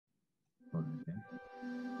Okay.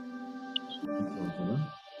 It's over.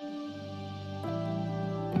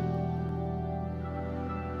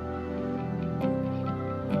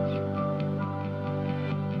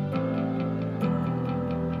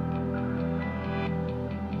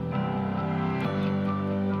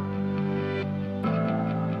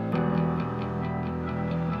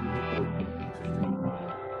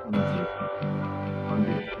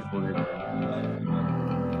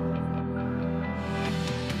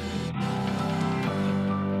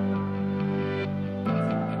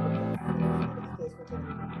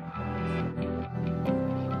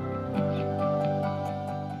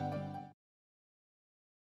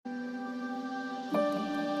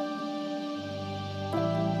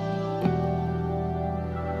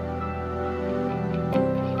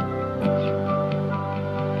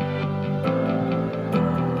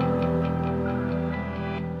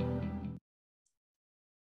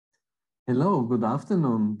 Hello, good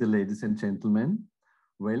afternoon, dear ladies and gentlemen.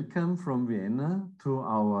 Welcome from Vienna to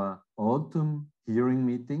our autumn hearing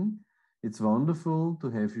meeting. It's wonderful to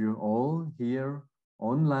have you all here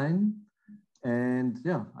online. And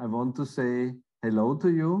yeah, I want to say hello to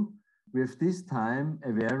you. We have this time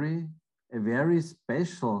a very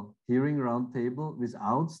special hearing roundtable with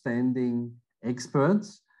outstanding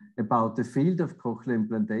experts about the field of cochlear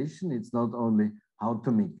implantation. It's not only how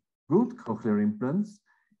to make good cochlear implants,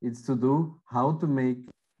 it's to do how to make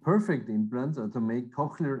perfect implants or to make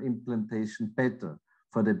cochlear implantation better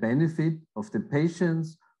for the benefit of the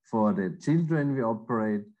patients, for the children we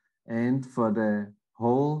operate, and for the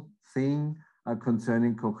whole thing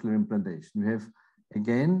concerning cochlear implantation. We have,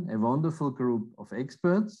 again, a wonderful group of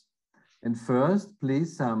experts. And first,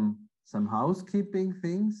 please, some housekeeping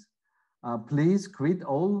things. Please quit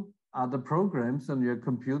all other programs on your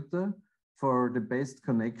computer for the best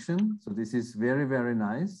connection. So this is very, very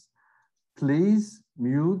nice. Please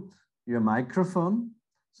mute your microphone.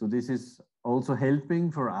 So this is also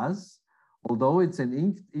helping for us, although it's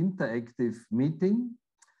an interactive meeting.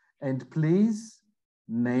 And please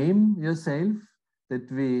name yourself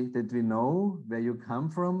that we know where you come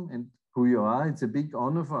from and who you are. It's a big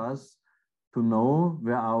honor for us to know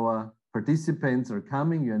where our participants are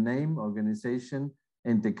coming, your name, organization,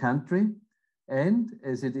 and the country. And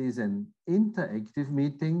as it is an interactive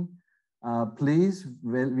meeting, please,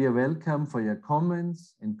 we are welcome for your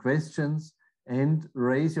comments and questions, and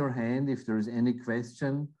raise your hand if there is any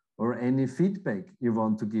question or any feedback you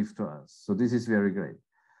want to give to us. So this is very great.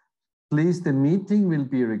 Please, the meeting will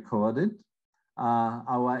be recorded.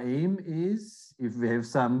 Our aim is, if we have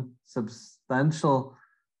some substantial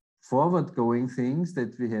forward-going things,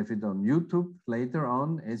 that we have it on YouTube later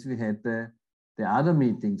on, as we had the other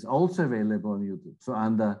meetings also available on YouTube. So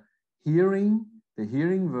under hearing, the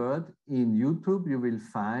hearing word in YouTube, you will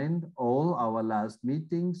find all our last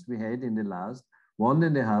meetings we had in the last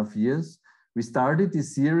 1.5 years. We started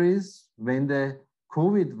this series when the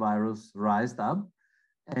COVID virus rised up,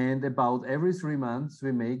 and about every 3 months,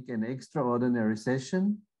 we make an extraordinary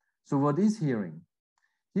session. So what is hearing?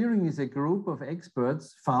 Hearing is a group of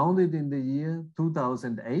experts founded in the year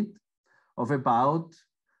 2008 of about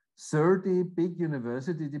 30 big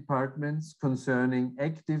university departments concerning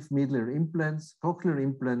active middle ear implants, cochlear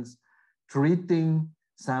implants, treating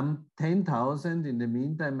some 10,000, in the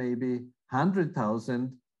meantime, maybe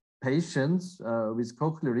 100,000 patients with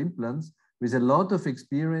cochlear implants, with a lot of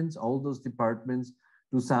experience. All those departments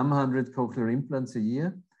do some 100 cochlear implants a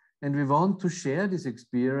year. And we want to share this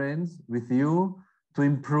experience with you to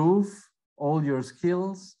improve all your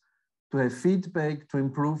skills, to have feedback, to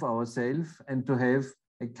improve ourselves, and to have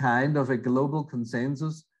a kind of a global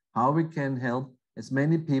consensus, how we can help as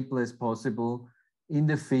many people as possible in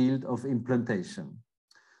the field of implantation.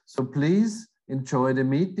 So please enjoy the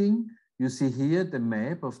meeting. You see here the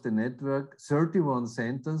map of the network, 31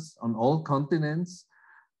 centers on all continents,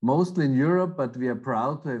 mostly in Europe, but we are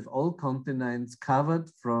proud to have all continents covered,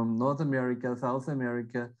 from North America, South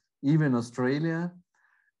America, even Australia.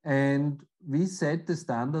 And we set the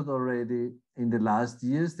standard already in the last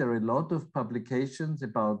years. There are a lot of publications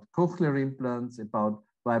about cochlear implants, about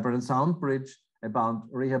vibrant sound bridge, about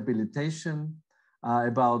rehabilitation,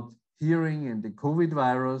 about hearing and the COVID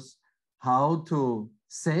virus, how to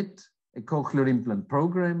set a cochlear implant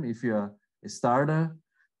program if you're a starter.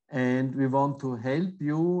 And we want to help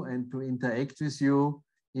you and to interact with you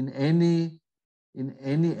in any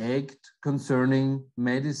act concerning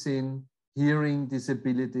medicine, hearing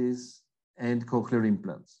disabilities, and cochlear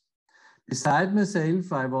implants. Beside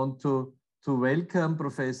myself, I want to welcome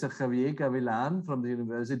Professor Javier Gavilan from the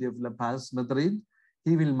University of La Paz, Madrid.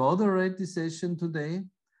 He will moderate the session today.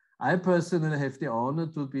 I personally have the honor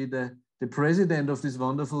to be the the president of this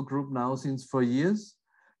wonderful group now since 4 years.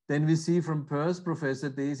 Then we see from Perth, Professor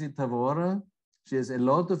Daisy Tavora. She has a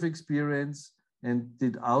lot of experience and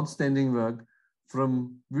did outstanding work.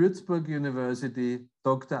 From Würzburg University,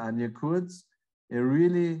 Dr. Anja Kurz, a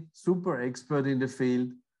really super expert in the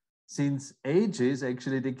field since ages,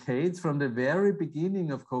 actually decades, from the very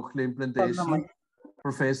beginning of cochlear implantation,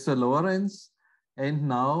 Professor Lorenz, and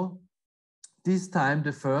now this time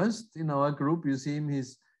the first in our group. You see him,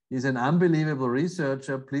 he's an unbelievable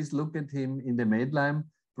researcher. Please look at him in the Medline,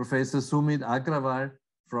 Professor Sumit Agrawal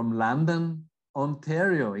from London,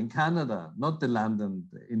 Ontario in Canada, not the London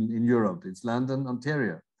in Europe, it's London,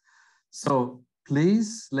 Ontario. So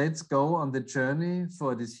please, let's go on the journey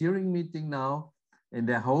for this hearing meeting now, and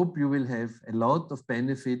I hope you will have a lot of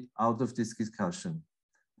benefit out of this discussion.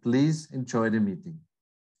 Please enjoy the meeting.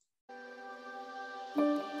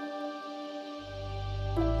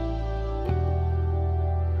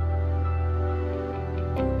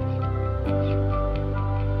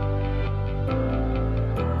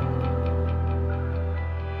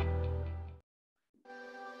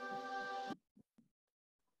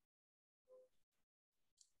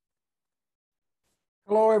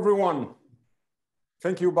 Hello, everyone.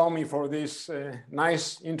 Thank you, Baumi, for this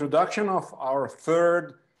nice introduction of our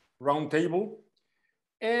third roundtable.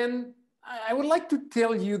 And I would like to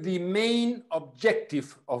tell you the main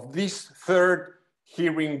objective of this third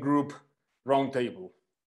hearing group roundtable.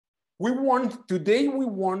 Today we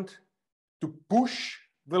want to push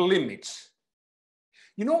the limits.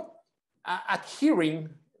 You know, at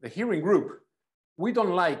the hearing group, we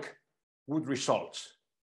don't like good results.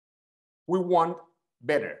 We want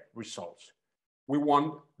better results. We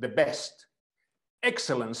want the best.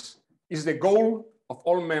 Excellence is the goal of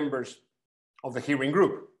all members of the hearing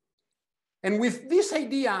group. And with this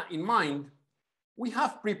idea in mind, we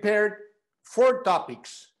have prepared 4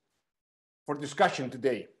 topics for discussion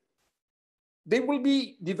today. They will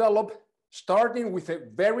be developed starting with a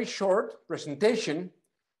very short presentation,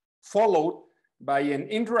 followed by an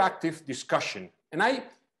interactive discussion. And I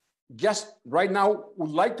just right now would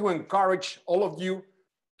like to encourage all of you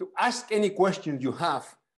to ask any questions you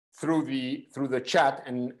have through the chat,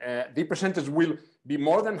 and the presenters will be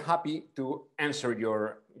more than happy to answer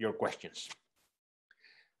your questions.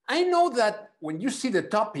 I know that when you see the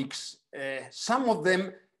topics, some of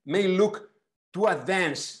them may look too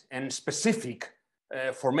advanced and specific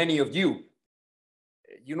for many of you.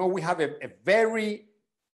 You know, we have a very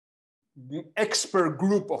expert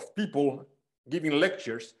group of people giving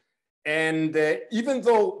lectures. And even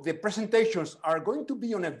though the presentations are going to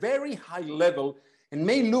be on a very high level and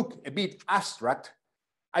may look a bit abstract,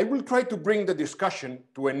 I will try to bring the discussion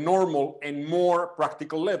to a normal and more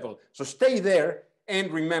practical level. So stay there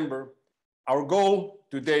and remember, our goal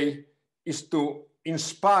today is to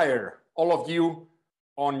inspire all of you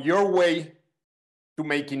on your way to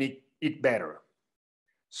making it better.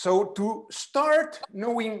 So to start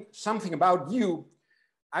knowing something about you,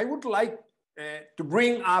 I would like to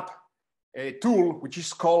bring up a tool which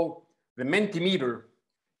is called the Mentimeter.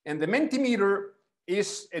 And the Mentimeter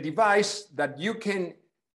is a device that you can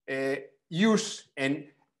use and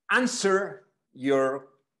answer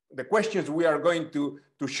the questions we are going to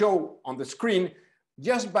show on the screen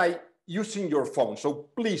just by using your phone. So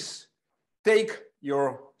please take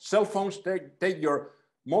your cell phones, take your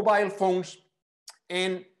mobile phones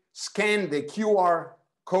and scan the QR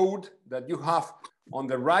code that you have on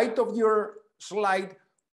the right of your slide,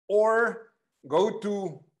 or go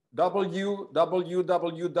to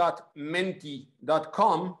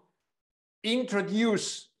www.menti.com,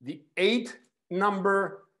 introduce the 8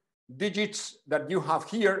 number digits that you have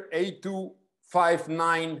here,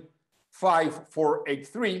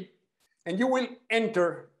 82595483, and you will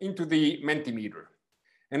enter into the Mentimeter.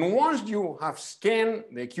 And once you have scanned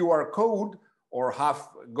the QR code or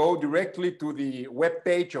go directly to the web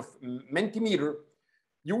page of Mentimeter,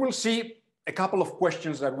 you will see a couple of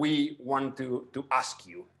questions that we want to ask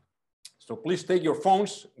you. So please take your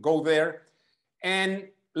phones, go there, and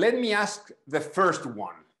let me ask the first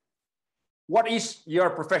one. What is your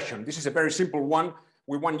profession? This is a very simple one.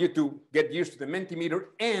 We want you to get used to the Mentimeter,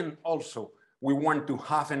 and also we want to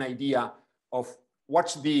have an idea of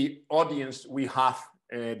what's the audience we have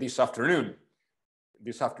this afternoon.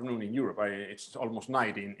 This afternoon in Europe, it's almost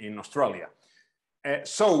night in Australia.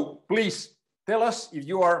 So please tell us if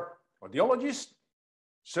you are audiologist,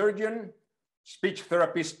 surgeon, speech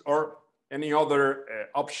therapist, or any other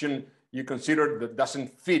option you consider that doesn't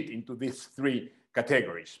fit into these 3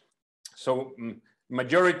 categories. So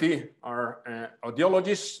majority are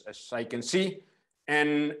audiologists, as I can see,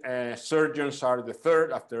 and surgeons are the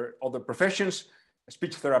third after other professions.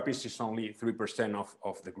 speech therapist is only 3%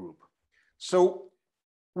 of the group. So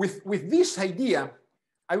with this idea,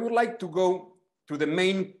 I would like to go to the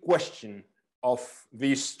main question of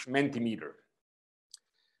this Mentimeter.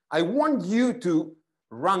 I want you to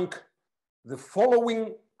rank the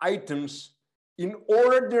following items in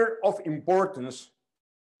order of importance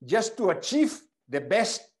just to achieve the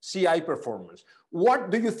best CI performance. What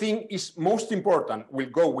do you think is most important? We'll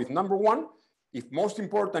go with number one. If most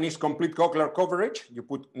important is complete cochlear coverage, you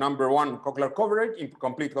put number one, cochlear coverage, in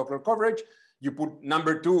complete cochlear coverage. You put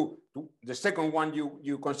number two, the second one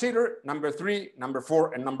you consider, number three, number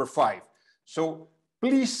four, and number five. So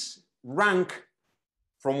please rank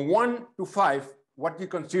from 1 to 5 what you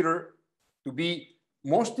consider to be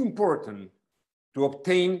most important to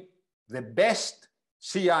obtain the best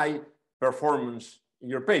CI performance in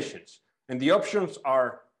your patients. And the options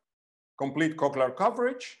are complete cochlear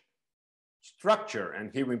coverage, structure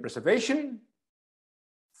and hearing preservation,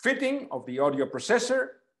 fitting of the audio processor,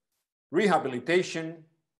 rehabilitation,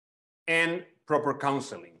 and proper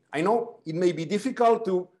counseling. I know it may be difficult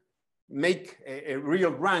to make a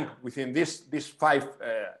real rank within these 5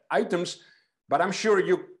 items, but I'm sure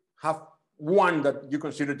you have one that you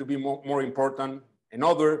consider to be more important,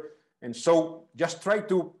 another, and so just try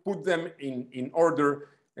to put them in order,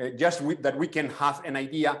 that we can have an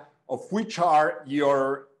idea of which are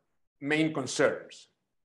your main concerns.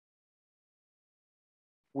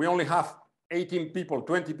 We only have 18 people,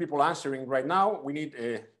 20 people answering right now. We need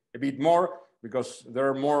a bit more because there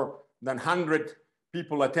are more than 100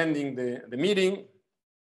 people attending the meeting.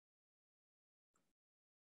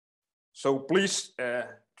 So please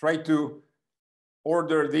try to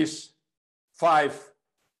order these 5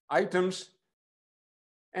 items.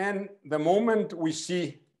 And the moment we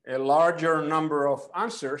see a larger number of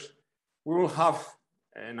answers, we will have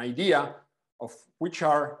an idea of which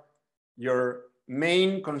are your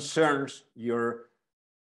main concerns, your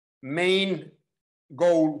main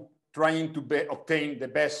goal trying to obtain the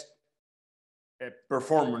best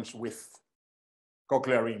performance with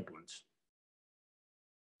cochlear implants.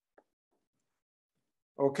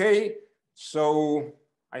 Okay, so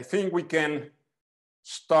I think we can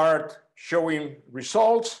start showing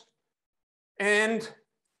results. And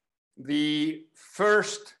the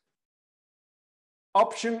first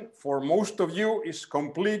option for most of you is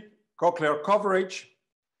complete cochlear coverage,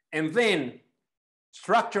 and then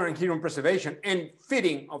structure and hearing preservation and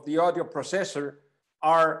fitting of the audio processor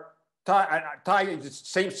are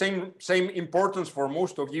same importance for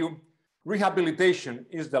most of you. Rehabilitation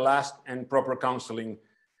is the last, and proper counseling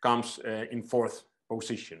comes in 4th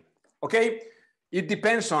position. Okay, it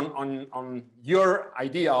depends on your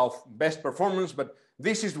idea of best performance, but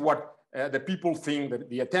this is what the people think, that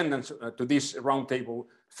the attendants to this roundtable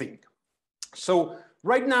think. So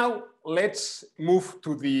right now, let's move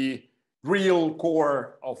to the real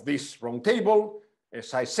core of this roundtable.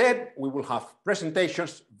 As I said, we will have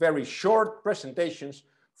presentations, very short presentations,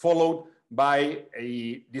 followed by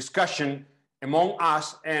a discussion among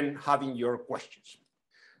us and having your questions.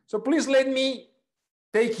 So please let me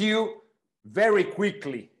take you very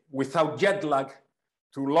quickly, without jet lag,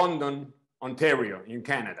 to London, Ontario, in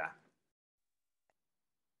Canada.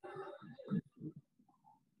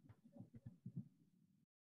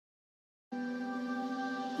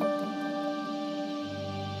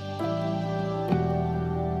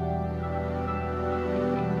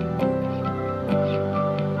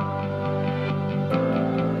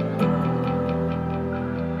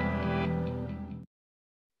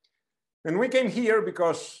 And we came here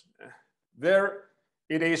because there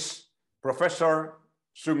it is Professor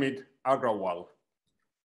Sumit Agrawal.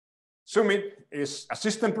 Sumit is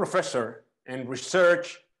assistant professor and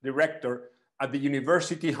research director at the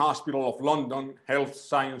University Hospital of London Health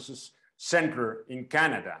Sciences Centre in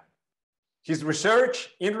Canada. His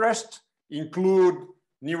research interests include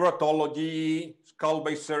neurotology,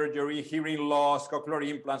 skull-base surgery, hearing loss, cochlear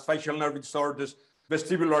implants, facial nerve disorders,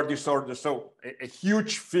 vestibular disorders, so a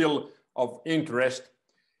huge field of interest.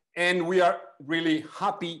 And we are really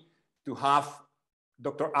happy to have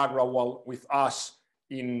Dr. Agrawal with us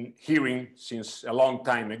in hearing since a long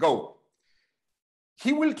time ago.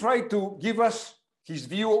 He will try to give us his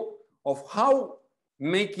view of how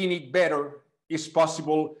making it better is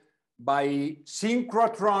possible by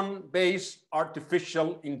synchrotron-based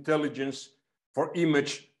artificial intelligence for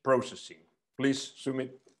image processing. Please, Sumit.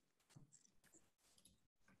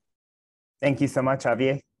 Thank you so much,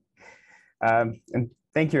 Javier. And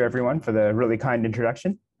thank you, everyone, for the really kind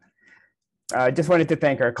introduction. I just wanted to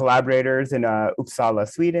thank our collaborators in Uppsala,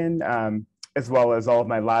 Sweden, as well as all of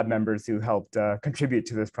my lab members who helped contribute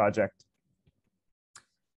to this project.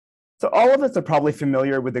 So all of us are probably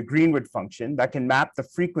familiar with the Greenwood function that can map the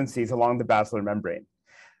frequencies along the basilar membrane.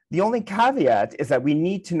 The only caveat is that we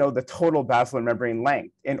need to know the total basilar membrane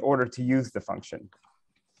length in order to use the function.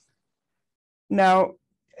 Now,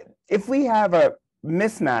 if we have a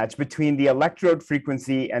mismatch between the electrode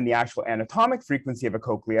frequency and the actual anatomic frequency of a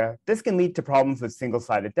cochlea, this can lead to problems with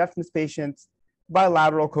single-sided deafness patients,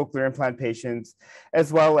 bilateral cochlear implant patients,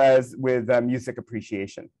 as well as with music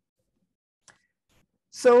appreciation.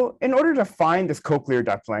 So in order to find this cochlear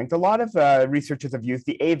duct length, a lot of researchers have used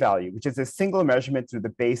the A value, which is a single measurement through the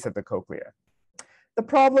base of the cochlea. The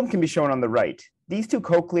problem can be shown on the right. These two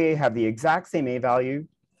cochleae have the exact same A value,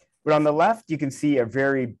 but on the left, you can see a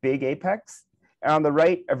very big apex, and on the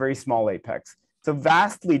right, a very small apex. So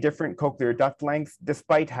vastly different cochlear duct lengths,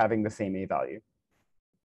 despite having the same A value.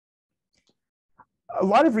 A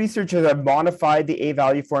lot of researchers have modified the A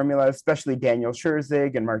value formula, especially Daniel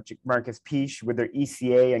Scherzig and Marcus Piech with their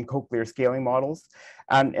ECA and cochlear scaling models.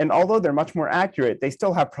 And although they're much more accurate, they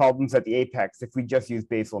still have problems at the apex if we just use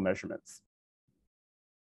basal measurements.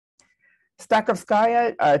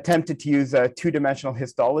 Stakhovskaya attempted to use two-dimensional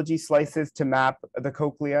histology slices to map the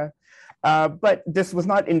cochlea, but this was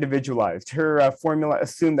not individualized. Her formula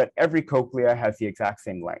assumed that every cochlea has the exact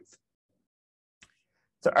same length.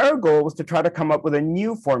 So our goal was to try to come up with a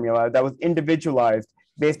new formula that was individualized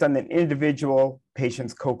based on an individual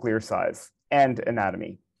patient's cochlear size and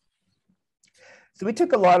anatomy. So we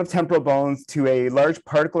took a lot of temporal bones to a large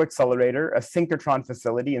particle accelerator, a synchrotron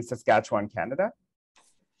facility in Saskatchewan, Canada.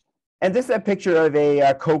 And this is a picture of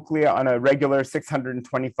a cochlea on a regular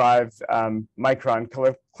 625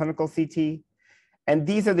 micron clinical CT. And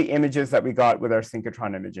these are the images that we got with our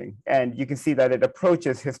synchrotron imaging. And you can see that it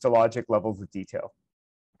approaches histologic levels of detail.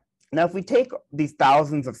 Now, if we take these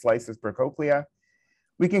thousands of slices per cochlea,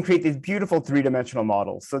 we can create these beautiful three-dimensional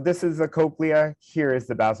models. So this is the cochlea, here is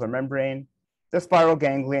the basilar membrane, the spiral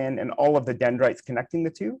ganglion, and all of the dendrites connecting the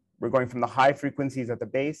two. We're going from the high frequencies at the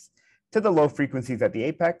base to the low frequencies at the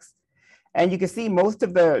apex. And you can see most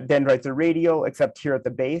of the dendrites are radial, except here at the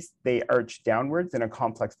base, they arch downwards in a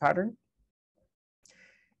complex pattern.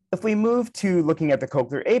 If we move to looking at the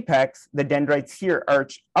cochlear apex, the dendrites here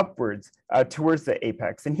arch upwards towards the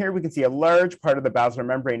apex. And here we can see a large part of the basilar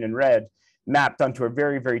membrane in red mapped onto a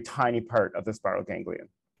very, very tiny part of the spiral ganglion.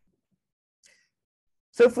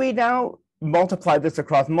 So if we now multiply this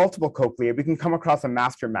across multiple cochlea, we can come across a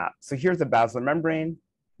master map. So here's the basilar membrane.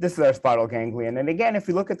 This is our spiral ganglion. And again, if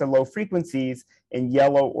we look at the low frequencies in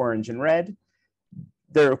yellow, orange, and red,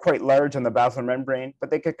 they're quite large on the basilar membrane,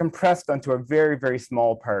 but they get compressed onto a very, very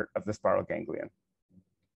small part of the spiral ganglion.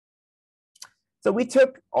 So we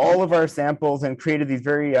took all of our samples and created these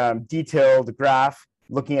very detailed graph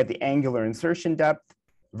looking at the angular insertion depth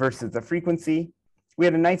versus the frequency. We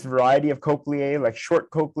had a nice variety of cochleae, like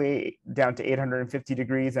short cochleae down to 850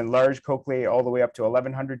 degrees and large cochleae all the way up to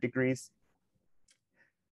 1100 degrees.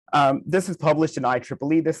 This is published in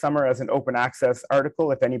IEEE this summer as an open access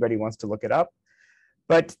article if anybody wants to look it up.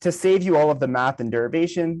 But to save you all of the math and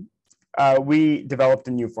derivation, we developed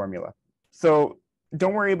a new formula. So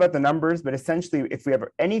don't worry about the numbers, but essentially if we have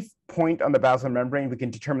any point on the basilar membrane, we can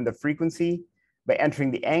determine the frequency by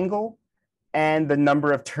entering the angle and the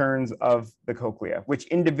number of turns of the cochlea, which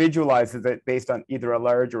individualizes it based on either a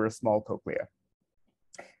large or a small cochlea.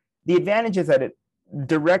 The advantage is that it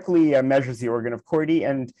directly measures the organ of Corti,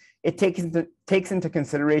 and it takes into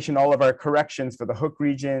consideration all of our corrections for the hook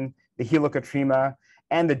region, the helicotrema,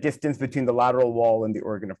 and the distance between the lateral wall and the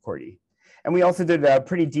organ of Corti. And we also did a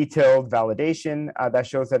pretty detailed validation that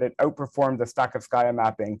shows that it outperformed the Stakhovskaya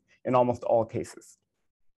mapping in almost all cases.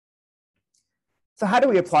 So how do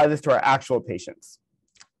we apply this to our actual patients?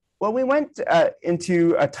 Well, we went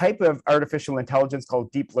into a type of artificial intelligence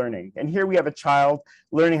called deep learning. And here we have a child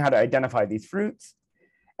learning how to identify these fruits.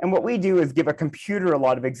 And what we do is give a computer a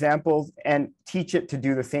lot of examples and teach it to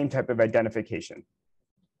do the same type of identification.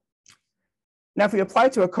 Now, if we apply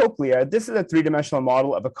to a cochlea, this is a three-dimensional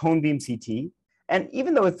model of a cone beam CT. And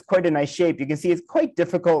even though it's quite a nice shape, you can see it's quite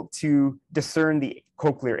difficult to discern the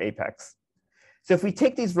cochlear apex. So if we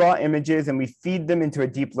take these raw images and we feed them into a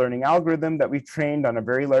deep learning algorithm that we've trained on a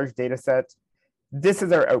very large data set, this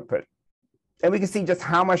is our output. And we can see just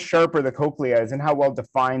how much sharper the cochlea is and how well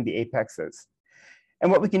defined the apex is. And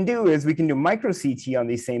what we can do is we can do micro CT on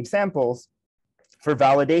these same samples for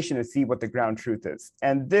validation to see what the ground truth is.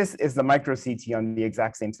 And this is the micro CT on the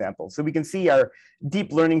exact same sample. So we can see our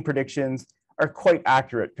deep learning predictions are quite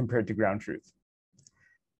accurate compared to ground truth.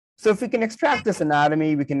 So if we can extract this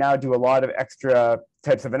anatomy, we can now do a lot of extra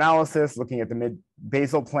types of analysis, looking at the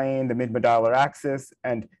mid-basal plane, the mid-medullary axis,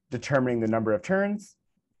 and determining the number of turns.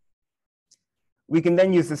 We can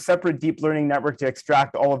then use a separate deep learning network to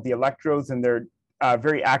extract all of the electrodes and their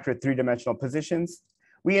very accurate three-dimensional positions.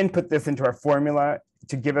 We input this into our formula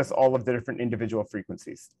to give us all of the different individual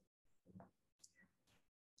frequencies.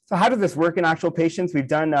 So how does this work in actual patients? We've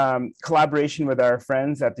done collaboration with our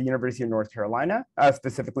friends at the University of North Carolina,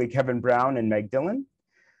 specifically Kevin Brown and Meg Dillon.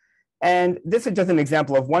 And this is just an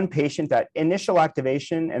example of one patient at initial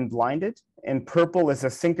activation and blinded. In purple is a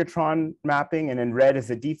synchrotron mapping, and in red is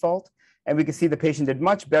a default. And we can see the patient did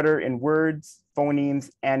much better in words,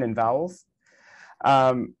 phonemes, and in vowels.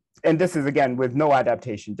 And this is, again, with no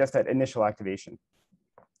adaptation, just at initial activation.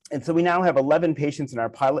 And so we now have 11 patients in our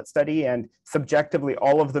pilot study, and subjectively,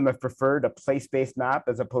 all of them have preferred a place-based map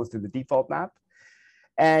as opposed to the default map.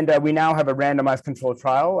 And we now have a randomized controlled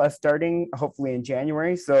trial starting hopefully in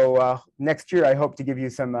January. So next year, I hope to give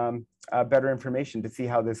you some better information to see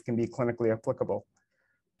how this can be clinically applicable.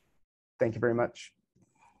 Thank you very much.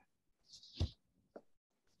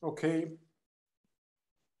 Okay.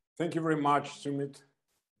 Thank you very much, Sumit.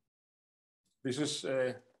 This is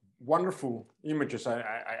wonderful images.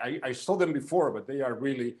 I saw them before, but they are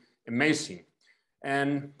really amazing.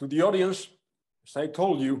 And to the audience, as I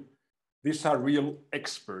told you, these are real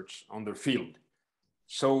experts on their field.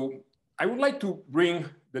 So I would like to bring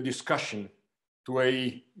the discussion to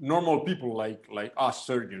a normal people like us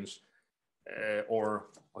surgeons or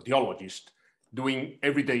audiologists doing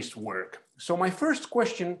everyday's work. So my first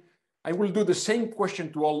question, I will do the same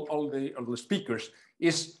question to all the speakers,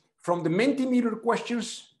 is from the Mentimeter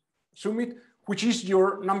questions, Sumit, which is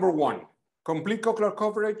your number one? Complete cochlear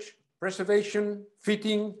coverage, preservation,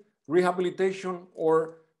 fitting, rehabilitation,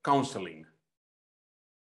 or counseling?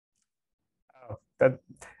 Oh,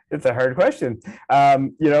 it's a hard question.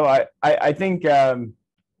 I think,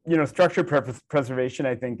 structure preservation,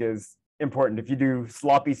 I think, is important. If you do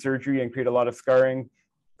sloppy surgery and create a lot of scarring,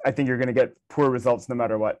 I think you're going to get poor results no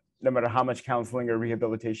matter what, no matter how much counseling or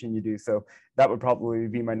rehabilitation you do. So that would probably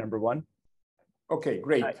be my number one. Okay,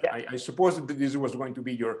 great. Yeah. I suppose that this was going to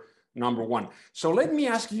be your number one. So let me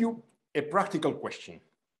ask you a practical question.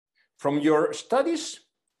 From your studies,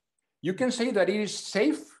 you can say that it is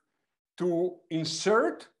safe to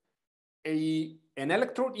insert an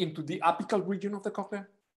electrode into the apical region of the cochlea?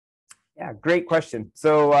 Yeah, great question.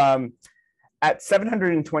 So at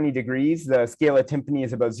 720 degrees, the scala tympani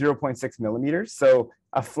is about 0.6 millimeters. So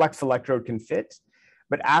a flex electrode can fit.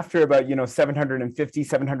 But after about 750,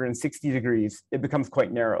 760 degrees, it becomes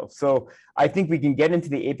quite narrow. So I think we can get into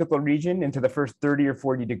the apical region, into the first 30 or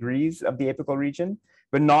 40 degrees of the apical region,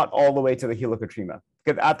 but not all the way to the helicotrema.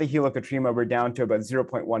 Because at the helicotrema, we're down to about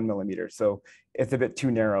 0.1 millimeters. So it's a bit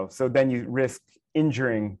too narrow. So then you risk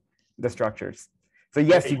injuring the structures. So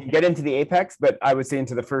yes, you can get into the apex, but I would say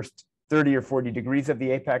into the first 30 or 40 degrees of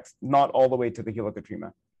the apex, not all the way to the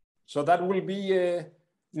helicotrema. So that will be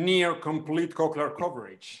near complete cochlear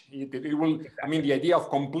coverage. It will, I mean, the idea of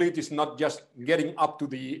complete is not just getting up to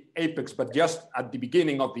the apex, but just at the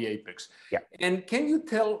beginning of the apex. Yeah. And can you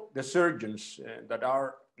tell the surgeons that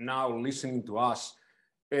are now listening to us,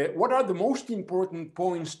 what are the most important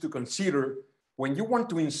points to consider when you want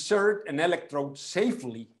to insert an electrode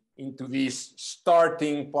safely into this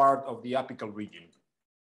starting part of the apical region?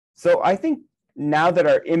 So I think now that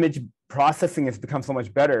our image processing has become so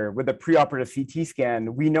much better with a preoperative CT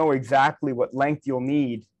scan, we know exactly what length you'll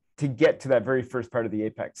need to get to that very first part of the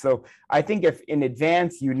apex. So I think if in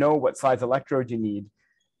advance you know what size electrode you need,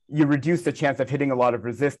 you reduce the chance of hitting a lot of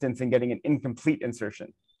resistance and getting an incomplete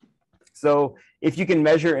insertion. So if you can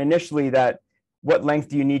measure initially that what length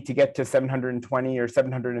do you need to get to 720 or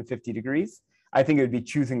 750 degrees, I think it would be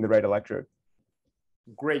choosing the right electrode.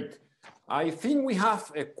 Great. I think we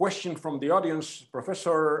have a question from the audience.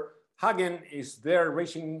 Professor Hagen is there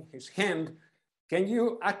raising his hand. Can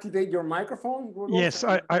you activate your microphone? Yes,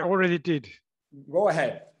 I already did. Go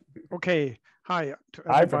ahead. Okay. Hi to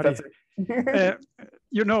Hi, everybody. Professor.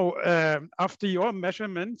 After your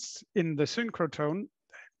measurements in the synchrotron,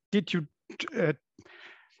 did you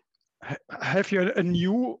have you a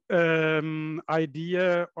new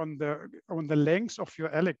idea on the length of your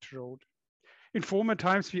electrode? In former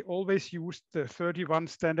times, we always used the 31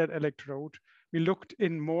 standard electrode. We looked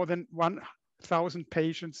in more than 1,000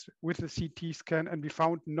 patients with a CT scan, and we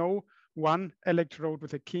found no one electrode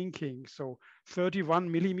with a kinking. So 31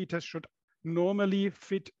 millimeters should normally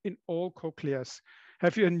fit in all cochleas.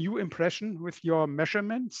 Have you a new impression with your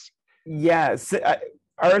measurements? Yes,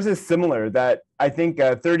 ours is similar. That I think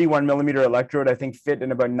a 31 millimeter electrode, I think, fit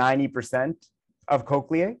in about 90% of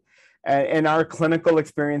cochleae. And in our clinical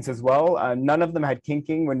experience as well, none of them had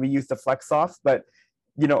kinking when we used the FlexSoft, but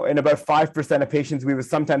in about 5% of patients, we would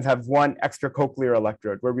sometimes have one extra cochlear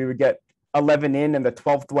electrode where we would get 11 in and the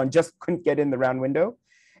 12th one just couldn't get in the round window.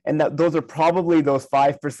 And that those are probably those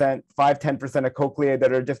 5%, 5-10% of cochlea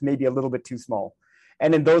that are just maybe a little bit too small.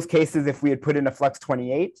 And in those cases, if we had put in a Flex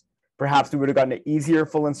 28, perhaps we would have gotten an easier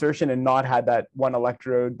full insertion and not had that one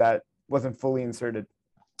electrode that wasn't fully inserted.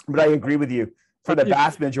 But I agree with you. For the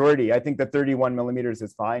vast majority, I think the 31 millimeters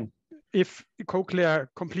is fine. If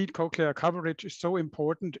complete cochlear coverage is so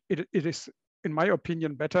important, it is, in my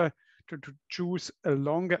opinion, better to choose a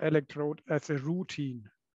longer electrode as a routine.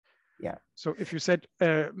 Yeah. So if you said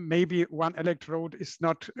maybe one electrode is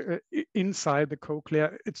not inside the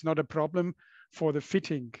cochlea, it's not a problem for the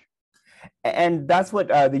fitting. And that's what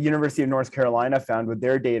the University of North Carolina found with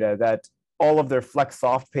their data, that all of their Flex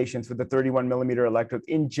Soft patients with the 31 millimeter electrodes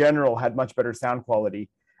in general had much better sound quality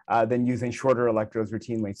than using shorter electrodes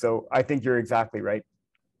routinely. So I think you're exactly right.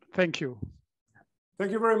 Thank you.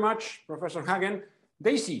 Thank you very much, Professor Hagen.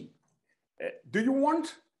 Daisy, do you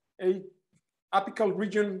want a apical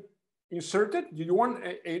region inserted? Do you want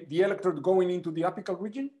the electrode going into the apical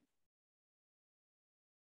region?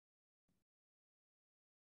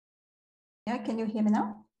 Yeah, can you hear me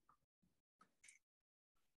now?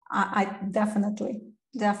 I definitely.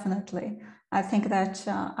 I think that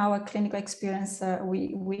our clinical experience,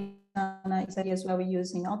 we areas where we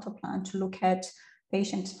use in Autoplan to look at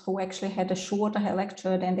patients who actually had a shorter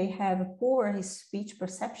electrode and they have poor speech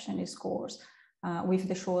perception scores with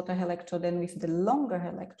the shorter electrode than with the longer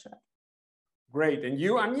electrode. Great. And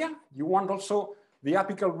you, Anya, you want also the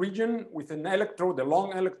apical region with an electrode, the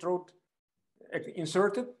long electrode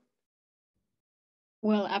inserted?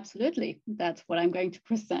 Well, absolutely. That's what I'm going to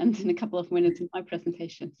present in a couple of minutes in my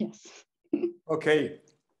presentation. Yes. Okay.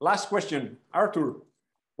 Last question. Arthur,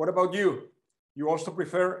 what about you? You also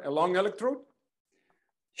prefer a long electrode?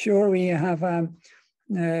 Sure. We have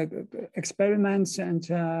experiments and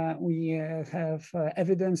we have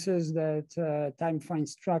evidences that time-fine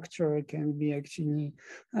structure can be actually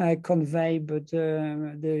conveyed, but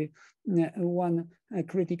the one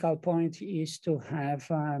critical point is to have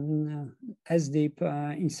as deep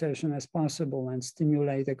insertion as possible and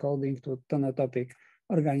stimulate according to tonotopic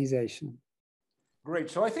organization. Great.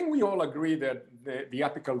 So I think we all agree that the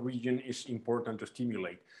apical region is important to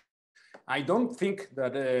stimulate. I don't think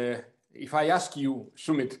that if I ask you,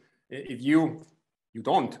 Sumit, if you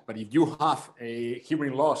don't, but if you have a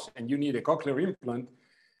hearing loss and you need a cochlear implant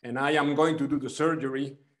and I am going to do the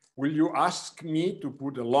surgery, will you ask me to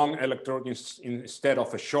put a long electrode instead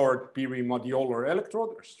of a short perimodiolar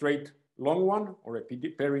electrode, a straight long one, or a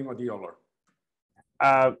perimodiolar?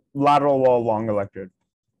 Lateral wall, long electrode.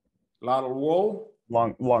 Lateral wall,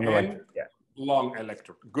 long electrode. Yeah. Long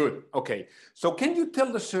electrode. Good. Okay. So can you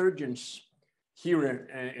tell the surgeons here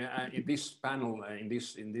in this panel, in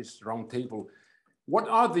this round table, what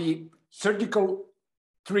are the surgical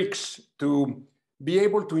tricks to be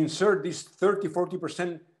able to insert this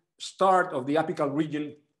 30–40% start of the apical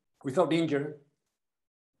region without injury?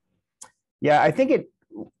 Yeah, I think it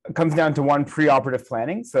comes down to one preoperative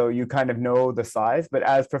planning. So you kind of know the size, but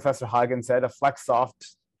as Professor Hagen said, a Flex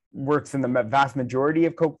Soft works in the vast majority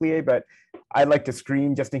of cochlea, but I like to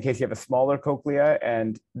screen just in case you have a smaller cochlea,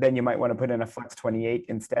 and then you might want to put in a Flex 28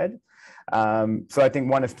 instead. So I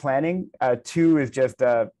think one is planning. Two is just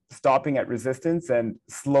stopping at resistance and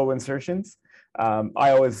slow insertions. I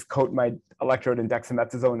always coat my electrode in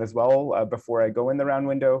dexamethasone as well before I go in the round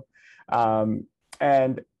window. And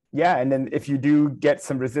then if you do get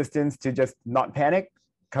some resistance, to just not panic,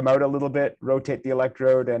 come out a little bit, rotate the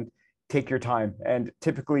electrode, and take your time. And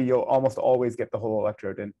typically you'll almost always get the whole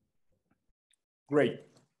electrode in. Great.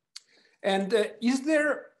 And is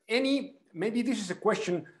there any, maybe this is a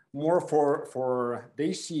question more for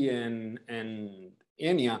Daisy and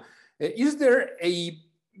Enya, is there a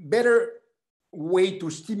better way to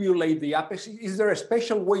stimulate the apex? Is there a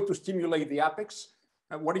special way to stimulate the apex?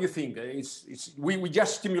 What do you think? We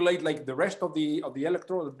just stimulate like the rest of the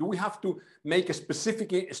electrode? Do we have to make a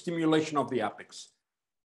specific stimulation of the apex?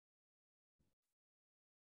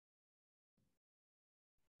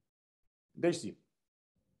 Daisy.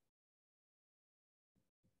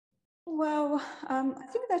 Well, I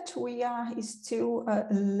think that we are still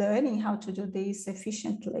learning how to do this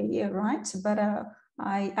efficiently, right? But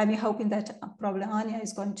I'm hoping that probably Anya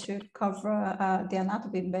is going to cover the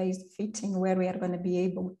anatomy-based fitting, where we are going to be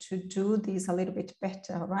able to do this a little bit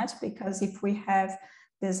better, right? Because if we have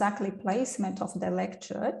the exactly placement of the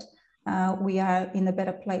electrode, we are in a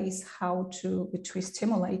better place how to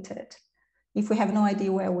stimulate it. If we have no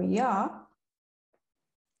idea where we are.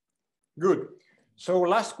 Good. So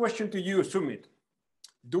last question to you, Sumit.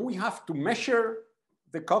 Do we have to measure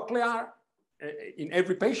the cochlea in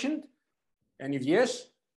every patient? And if yes,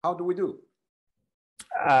 How do we do?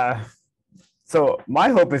 So my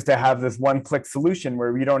hope is to have this one-click solution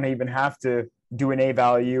where we don't even have to do an A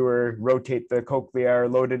value or rotate the cochlea or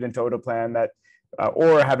load it into Otoplan that,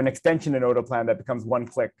 or have an extension in Otoplan that becomes one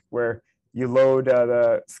click where you load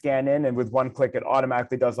the scan in and with one click, it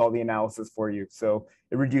automatically does all the analysis for you. So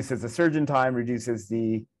it reduces the surgeon time, reduces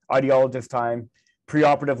the audiologist time.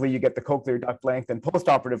 Preoperatively, you get the cochlear duct length, and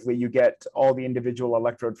postoperatively, you get all the individual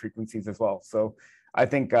electrode frequencies as well. So I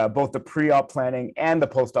think both the pre-op planning and the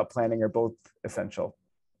post-op planning are both essential.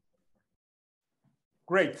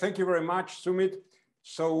 Great, thank you very much, Sumit.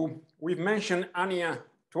 So we've mentioned Anya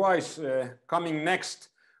twice coming next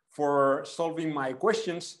for solving my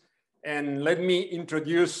questions. And let me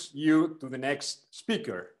introduce you to the next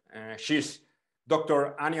speaker. She's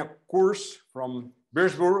Dr. Anya Kurz from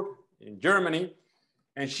Würzburg in Germany.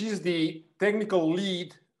 And she's the technical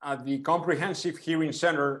lead at the Comprehensive Hearing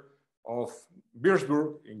Center of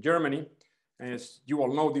Würzburg in Germany. As you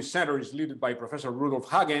all know, this center is led by Professor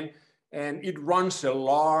Rudolf Hagen, and it runs a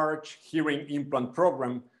large hearing implant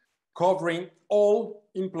program covering all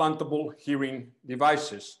implantable hearing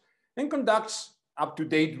devices and conducts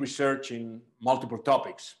up-to-date research in multiple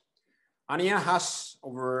topics. Anya has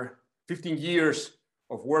over 15 years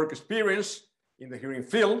of work experience in the hearing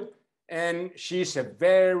field, and she's a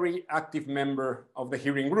very active member of the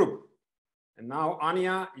hearing group. And now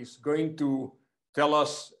Anya is going to tell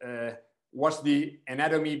us what's the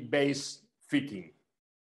anatomy-based fitting.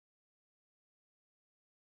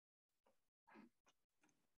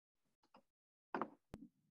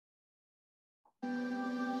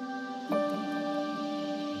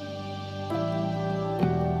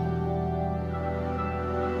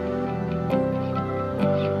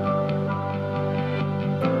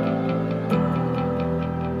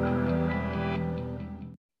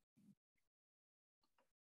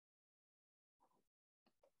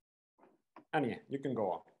 Anya, you can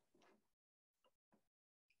go on.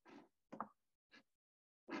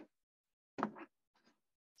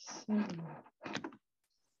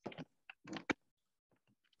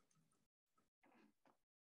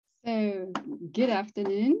 So good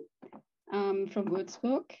afternoon from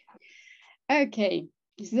Würzburg. Okay,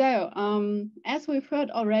 so as we've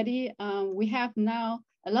heard already, we have now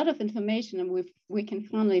a lot of information, and we can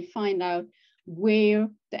finally find out where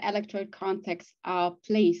the electrode contacts are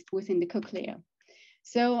placed within the cochlea.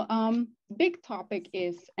 So big topic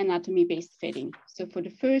is anatomy-based fitting. So for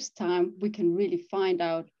the first time, we can really find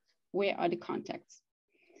out where are the contacts.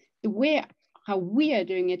 How we are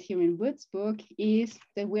doing it here in Würzburg is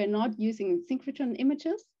that we're not using synchrotron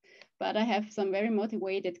images, but I have some very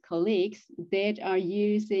motivated colleagues that are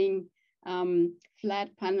using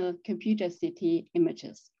flat panel computer CT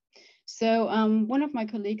images. So one of my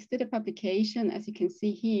colleagues did a publication, as you can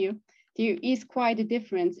see here. There is quite a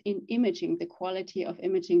difference in imaging, the quality of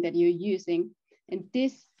imaging that you're using. And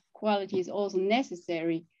this quality is also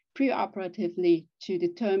necessary preoperatively to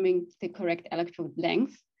determine the correct electrode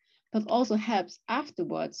length, but also helps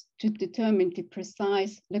afterwards to determine the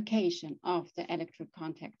precise location of the electrode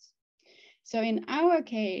contacts. So in our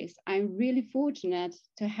case, I'm really fortunate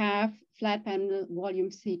to have flat panel volume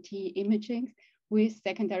CT imaging with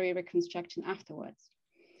secondary reconstruction afterwards.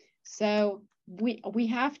 So we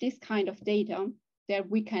have this kind of data that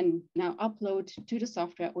we can now upload to the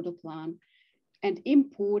software Otoplan and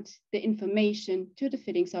import the information to the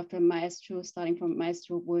fitting software Maestro, starting from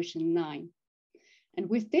Maestro version 9. And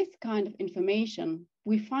with this kind of information,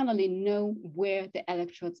 we finally know where the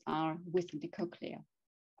electrodes are within the cochlea.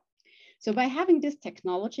 So by having this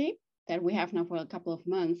technology that we have now for a couple of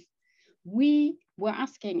months, we were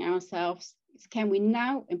asking ourselves, can we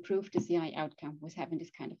now improve the CI outcome with having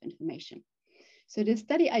this kind of information? So the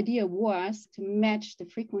study idea was to match the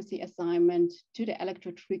frequency assignment to the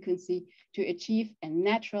electrode frequency to achieve a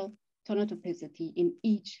natural tonotopicity in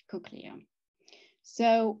each cochlea.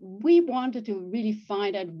 So we wanted to really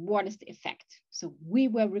find out what is the effect. So we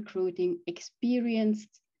were recruiting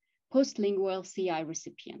experienced postlingual CI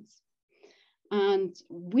recipients. And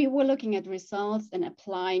we were looking at results and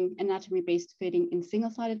applying anatomy-based fitting in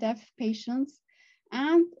single-sided deaf patients.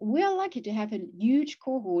 And we're lucky to have a huge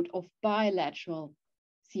cohort of bilateral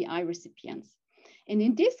CI recipients. And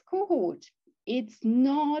in this cohort, it's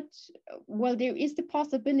not, well, there is the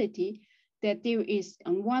possibility that there is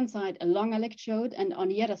on one side a long electrode and on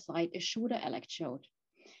the other side a shorter electrode.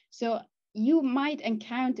 So you might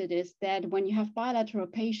encounter this, that when you have bilateral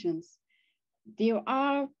patients, there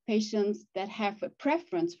are patients that have a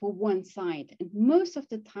preference for one side. And most of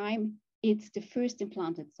the time, it's the first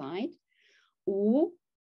implanted side, or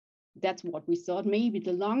that's what we thought, maybe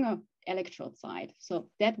the longer electrode side. So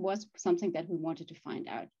that was something that we wanted to find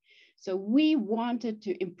out. So we wanted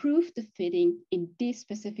to improve the fitting in this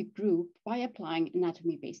specific group by applying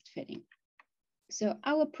anatomy-based fitting. So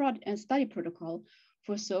our study protocol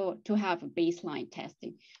foresaw to have a baseline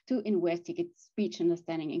testing to investigate speech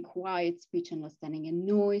understanding and quiet speech understanding and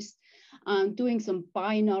noise, doing some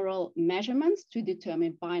binaural measurements to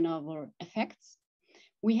determine binaural effects.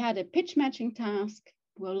 We had a pitch matching task.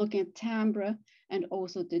 We're looking at timbre, and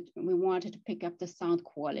also we wanted to pick up the sound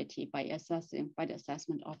quality by the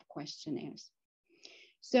assessment of questionnaires.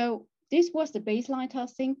 So this was the baseline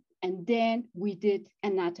testing, and then we did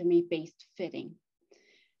anatomy-based fitting.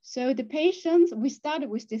 So the patients, we started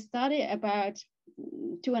with this study about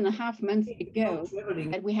 2.5 months ago,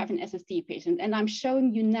 that we have an SSD patient, and I'm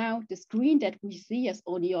showing you now the screen that we see as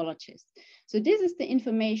audiologists. So this is the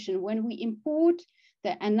information when we import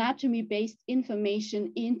the anatomy-based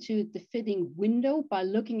information into the fitting window by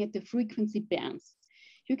looking at the frequency bands.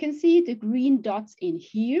 You can see the green dots in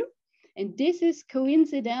here, and this is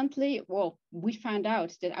coincidentally, well, we found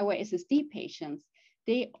out that our SSD patients,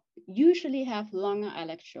 they usually have longer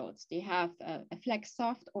electrodes. They have a flex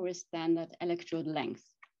soft or a standard electrode length.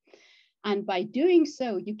 And by doing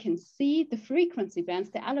so, you can see the frequency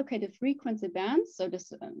bands, the allocated frequency bands. So the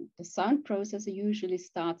sound processor usually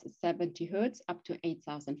starts at 70 Hertz up to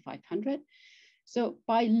 8,500. So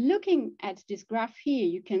by looking at this graph here,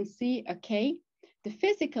 you can see, okay, the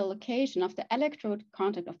physical location of the electrode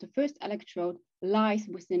contact of the first electrode lies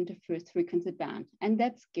within the first frequency band, and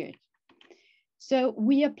that's good. So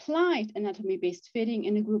we applied anatomy-based fitting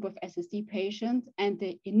in a group of SSD patients, and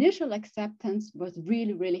the initial acceptance was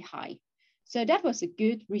really, really high. So that was a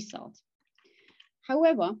good result.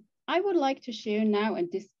 However, I would like to share now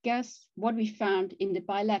and discuss what we found in the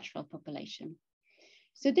bilateral population.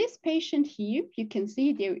 So this patient here, you can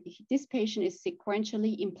see there, this patient is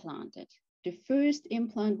sequentially implanted. The first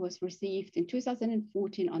implant was received in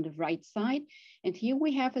 2014 on the right side, and here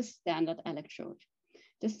we have a standard electrode.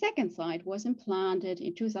 The second side was implanted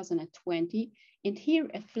in 2020, and here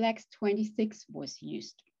a Flex 26 was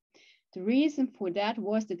used. The reason for that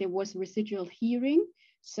was that there was residual hearing,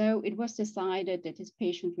 so it was decided that this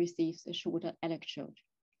patient receives a shorter electrode.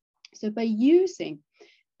 So by using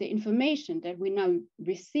the information that we now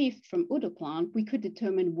received from Udoplan, we could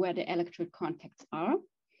determine where the electrode contacts are.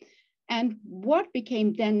 And what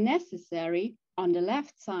became then necessary on the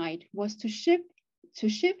left side was to shift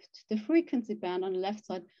the frequency band on the left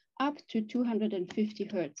side up to 250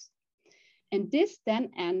 Hertz. And this then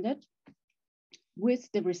ended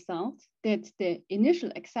with the result that the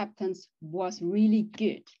initial acceptance was really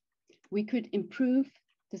good. We could improve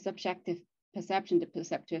the subjective perception,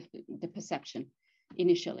 the perception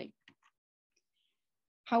initially.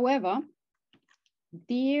 However,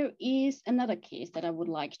 there is another case that I would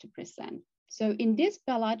like to present. So in this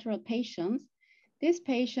bilateral patient, this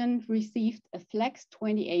patient received a Flex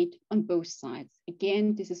 28 on both sides.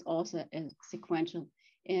 Again, this is also a sequential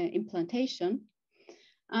implantation.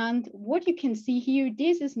 And what you can see here,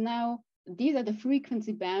 these are the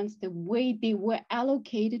frequency bands, the way they were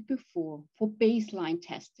allocated before for baseline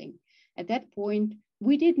testing. At that point,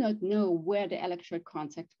 we did not know where the electrode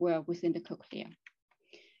contacts were within the cochlea.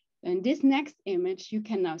 In this next image, you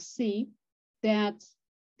can now see that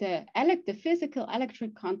the physical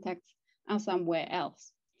electrode contacts are somewhere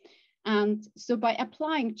else. And so by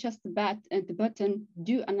applying just the button,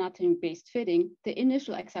 do anatomy-based fitting, the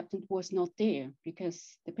initial acceptance was not there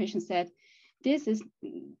because the patient said,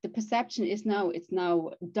 the perception is now, it's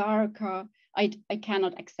now darker. I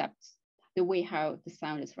cannot accept the way how the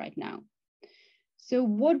sound is right now. So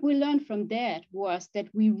what we learned from that was that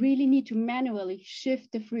we really need to manually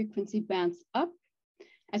shift the frequency bands up,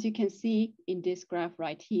 as you can see in this graph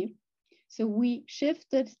right here. So we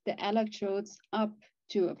shifted the electrodes up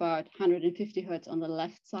to about 150 Hertz on the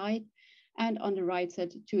left side and on the right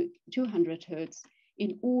side to 200 Hertz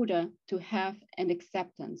in order to have an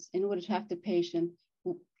acceptance, in order to have the patient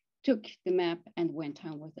who took the map and went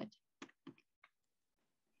on with it.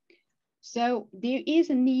 So there is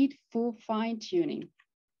a need for fine tuning.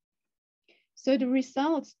 So the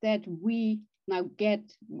results that we now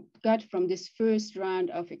got from this first round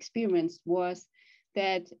of experiments was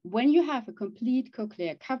that when you have a complete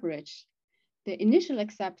cochlear coverage, the initial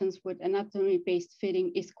acceptance with anatomy-based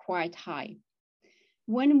fitting is quite high.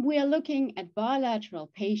 When we're looking at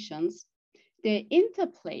bilateral patients, the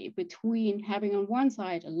interplay between having on one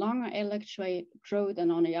side a longer electrode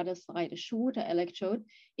and on the other side a shorter electrode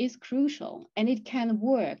is crucial, and it can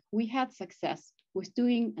work. We had success with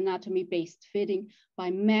doing anatomy-based fitting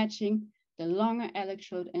by matching the longer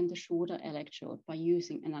electrode and the shorter electrode by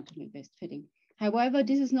using anatomy-based fitting. However,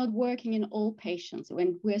 this is not working in all patients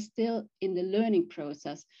when we're still in the learning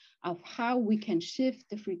process of how we can shift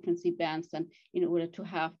the frequency bands then in order to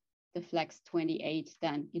have the flex 28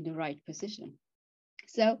 then in the right position.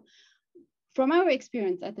 So from our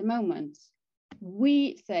experience at the moment,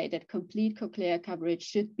 we say that complete cochlear coverage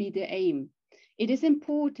should be the aim. It is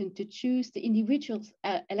important to choose the individual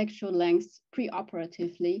electrode lengths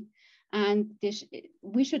preoperatively, and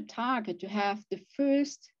we should target to have the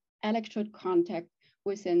first electrode contact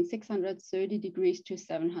within 630 degrees to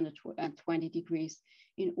 720 degrees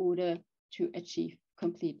in order to achieve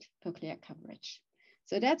complete cochlear coverage.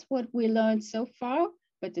 So that's what we learned so far,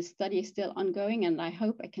 but the study is still ongoing, and I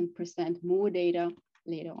hope I can present more data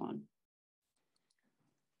later on.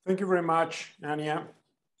 Thank you very much, Anya.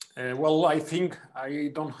 Well, I think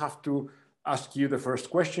I don't have to ask you the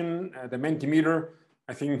first question. The Mentimeter,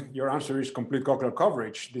 I think your answer is complete cochlear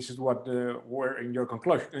coverage. This is what were in your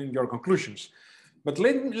conclusions. But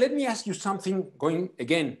let me ask you something, going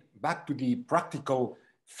again back to the practical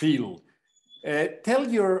field. Tell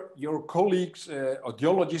your colleagues,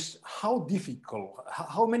 audiologists, how difficult,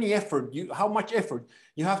 how much effort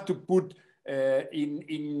you have to put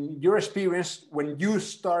in your experience when you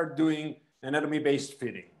start doing anatomy-based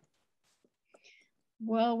fitting.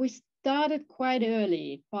 Well, we started quite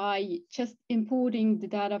early by just importing the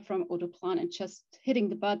data from Autoplan and just hitting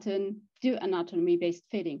the button, do anatomy-based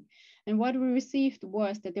fitting. And what we received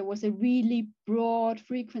was that there was a really broad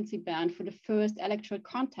frequency band for the first electrode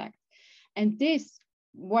contact. And this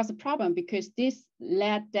was a problem because this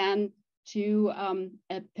led then to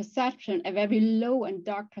a perception, a very low and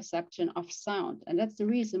dark perception of sound. And that's the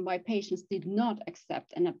reason why patients did not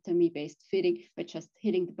accept anatomy-based fitting by just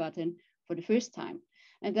hitting the button for the first time.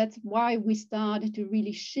 And that's why we started to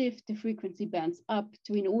really shift the frequency bands up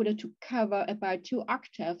in order to cover about 2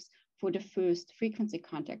 octaves for the first frequency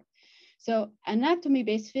contact. So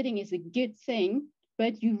anatomy-based fitting is a good thing,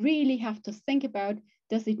 but you really have to think about,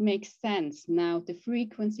 does it make sense now, the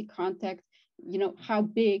frequency contact, how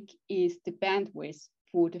big is the bandwidth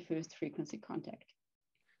for the first frequency contact?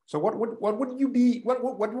 So what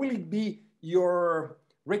will it be your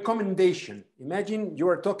recommendation? Imagine you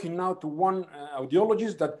are talking now to one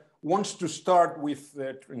audiologist that wants to start with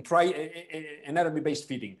and try anatomy-based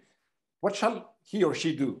fitting. What shall he or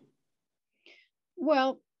she do?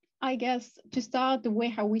 Well, I guess to start the way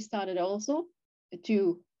how we started also,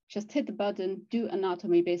 to just hit the button, do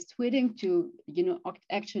anatomy-based fitting to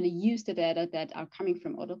actually use the data that are coming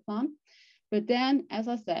from Autoplan. But then, as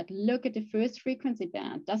I said, look at the first frequency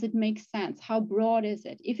band. Does it make sense? How broad is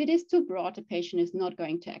it? If it is too broad, the patient is not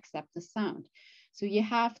going to accept the sound. So you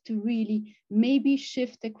have to really maybe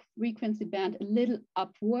shift the frequency band a little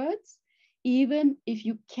upwards, even if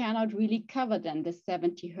you cannot really cover then the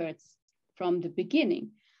 70 hertz from the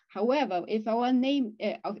beginning. However, if our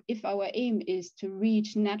aim is to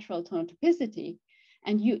reach natural tone typicity,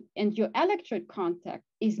 and your electrode contact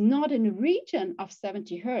is not in a region of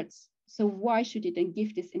 70 hertz, so why should it then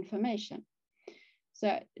give this information?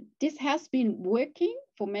 So this has been working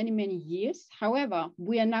for many, many years. However,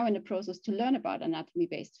 we are now in the process to learn about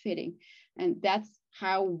anatomy-based fitting, and that's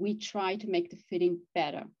how we try to make the fitting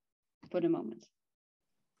better for the moment.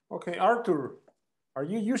 Okay, Arthur, are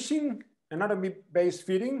you using anatomy-based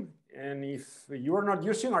fitting? And if you are not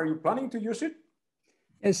using, are you planning to use it?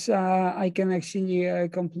 Yes, I can actually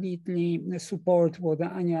completely support what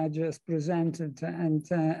Anya just presented and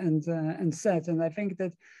said. And I think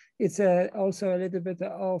that it's also a little bit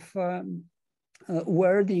of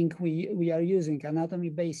wording we are using.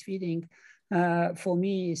 Anatomy-based fitting, for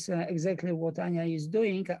me, is exactly what Anya is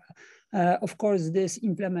doing. Of course, this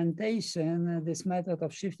implementation, this method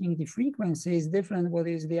of shifting the frequency is different what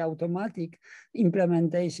is the automatic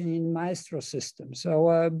implementation in Maestro system.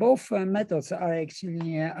 So both methods are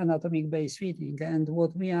actually anatomic-based fitting. And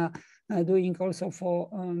what we are doing also for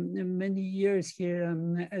many years here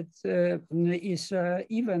is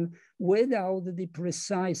even without the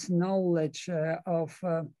precise knowledge of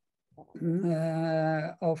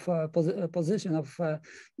position of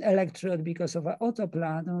electrode because of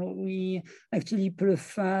Autoplan, we actually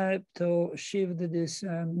prefer to shift this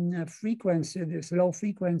frequency, this low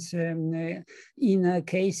frequency, in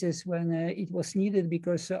cases when it was needed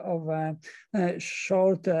because of a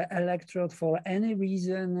short electrode for any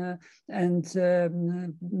reason and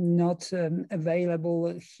not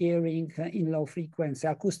available hearing in low frequency,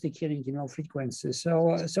 acoustic hearing in low frequency.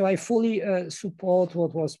 So I fully support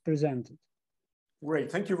what was presented. Great,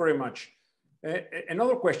 thank you very much.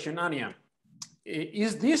 Another question, Anya.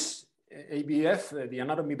 Is this ABF, the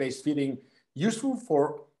anatomy-based fitting, useful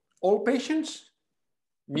for all patients,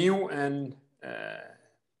 new and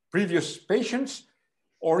previous patients,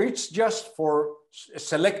 or it's just for a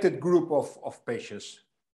selected group of patients?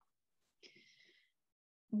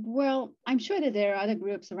 Well, I'm sure that there are other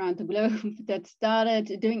groups around the globe that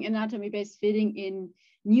started doing anatomy-based fitting in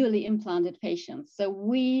newly implanted patients. So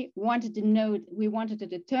we wanted to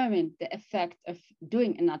determine the effect of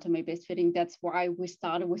doing anatomy-based fitting. That's why we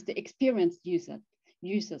started with the experienced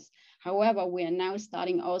users. However, we are now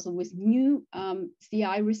starting also with new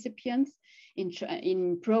CI recipients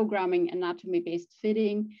in programming anatomy-based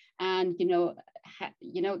fitting, and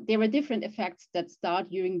there are different effects that start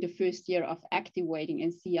during the first year of activating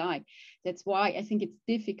in CI. That's why I think it's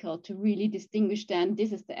difficult to really distinguish then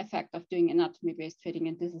this is the effect of doing anatomy-based fitting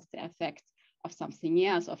and this is the effect of something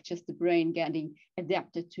else, of just the brain getting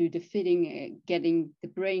adapted to the fitting, getting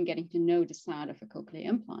to know the sound of a cochlear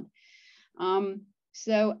implant.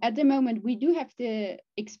 So at the moment, we do have the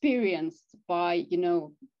experience by,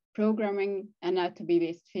 programming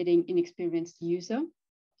anatomy-based fitting in experienced user,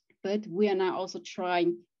 but we are now also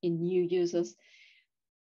trying in new users.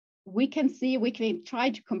 We can try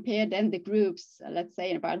to compare then the groups, let's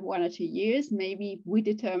say in about 1 or 2 years. Maybe we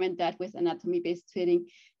determined that with anatomy-based fitting,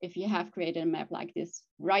 if you have created a map like this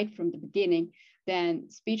right from the beginning, then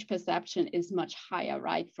speech perception is much higher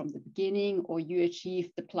right from the beginning, or you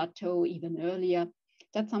achieve the plateau even earlier.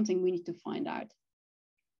 That's something we need to find out.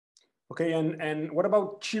 Okay, and what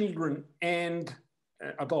about children and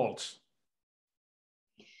adults?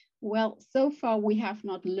 Well, so far we have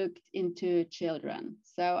not looked into children.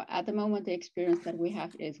 So at the moment, the experience that we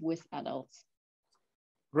have is with adults.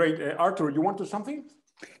 Great. Arthur, you want to something?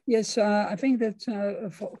 Yes, I think that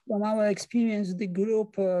from our experience, the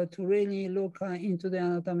group to really look into the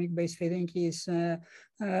anatomic-based fitting is the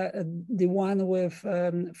one with,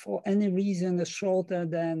 for any reason, shorter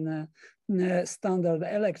than standard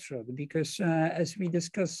electrode, because as we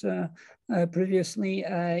discussed previously,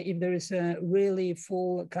 if there is a really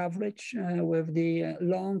full coverage with the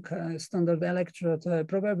long standard electrode,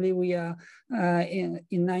 probably we are in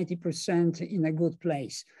 90% in a good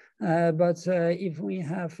place. But if we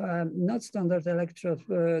have not standard electrode,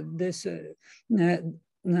 this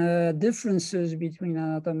differences between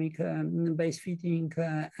anatomic based fitting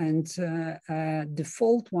and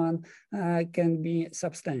default one can be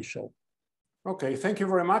substantial. Okay, thank you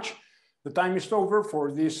very much. The time is over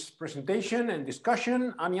for this presentation and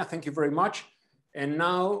discussion. Anya, thank you very much. And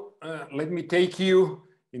now let me take you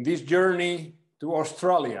in this journey to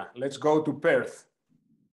Australia. Let's go to Perth.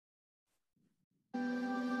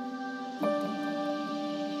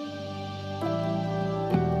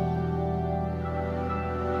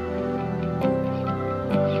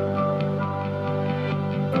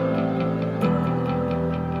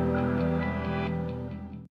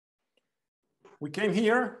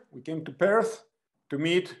 We came to Perth to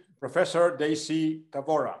meet Professor Daisy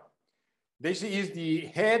Tavora. Daisy is the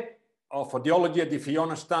head of audiology at the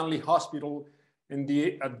Fiona Stanley Hospital and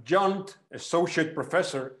the adjunct associate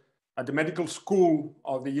professor at the Medical School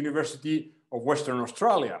of the University of Western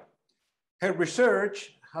Australia. Her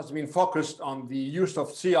research has been focused on the use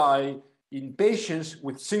of CI in patients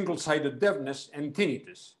with single-sided deafness and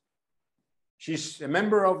tinnitus. She's a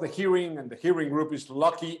member of the hearing, and the hearing group is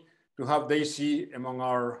lucky to have Daisy among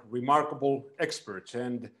our remarkable experts.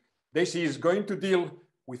 And Daisy is going to deal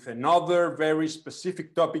with another very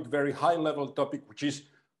specific topic, very high-level topic, which is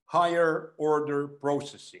higher order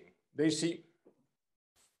processing. Daisy.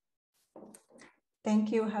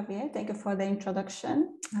 Thank you, Javier. Thank you for the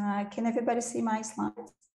introduction. Can everybody see my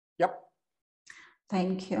slides? Yep.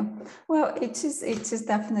 Thank you. Well, it is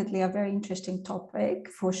definitely a very interesting topic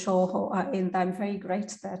for sure, and I'm very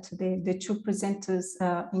grateful that the two presenters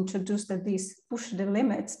introduced this push the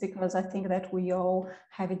limits, because I think that we all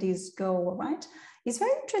have this goal, right? It's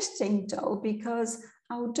very interesting though, because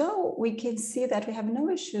although we can see that we have no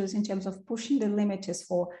issues in terms of pushing the limits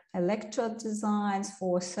for electrode designs,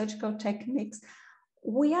 for surgical techniques,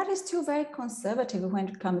 we are still very conservative when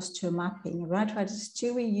it comes to mapping, right? We're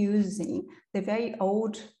still using the very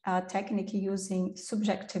old technique using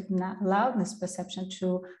subjective loudness perception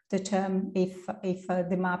to determine if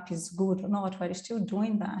the map is good or not. We're still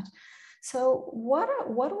doing that. So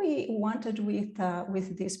what we wanted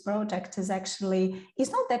with this project is actually, it's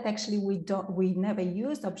not that actually we never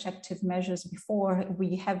used objective measures before.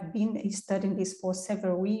 We have been studying this for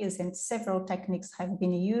several years, and several techniques have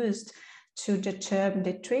been used to determine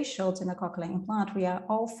the thresholds in a cochlear implant. We are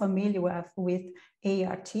all familiar with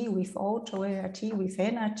ART, with auto ART, with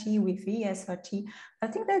NRT, with ESRT. I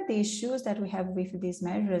think that the issues that we have with these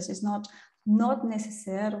measures is not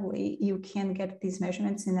necessarily you can get these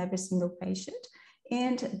measurements in every single patient.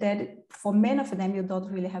 and that for many of them, you don't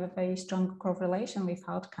really have a very strong correlation with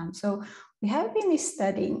outcome. So we have been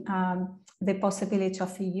studying the possibility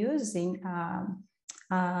of using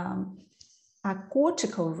a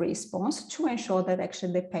cortical response to ensure that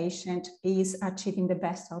actually the patient is achieving the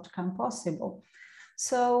best outcome possible.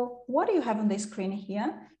 So what you have on the screen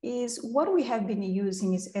here is what we have been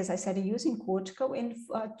using is, as I said, using cortical. And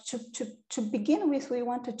to begin with, we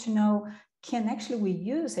wanted to know, can actually we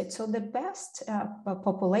use it? So the best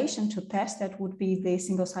population to test that would be the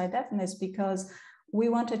single side deafness, because we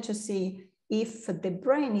wanted to see if the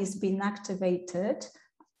brain is being activated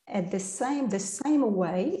at the same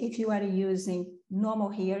way if you are using normal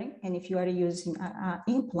hearing and if you are using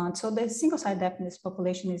implant. So the single side deafness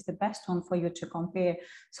population is the best one for you to compare.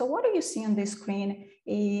 So what you see on the screen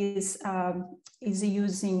is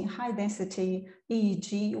using high density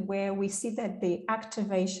EEG, where we see that the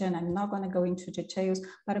activation, I'm not going to go into details,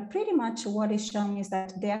 but pretty much what is showing is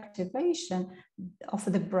that the activation of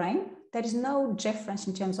the brain, there is no difference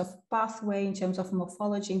in terms of pathway, in terms of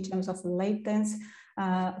morphology, in terms of latency,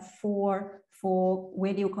 for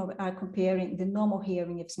when you are comparing the normal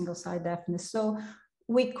hearing of single side deafness. So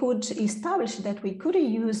we could establish that we could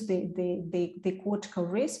use the cortical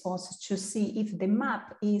response to see if the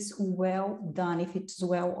map is well done, if it's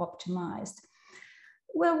well optimized.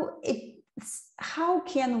 Well, how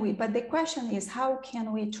can we, but the question is, how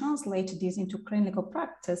can we translate this into clinical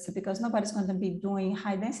practice? Because nobody's going to be doing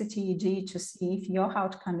high density EEG to see if your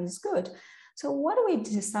outcome is good. So what we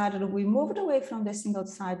decided, we moved away from the single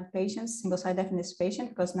side deafness patient,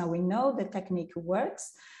 because now we know the technique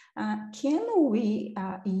works. Can we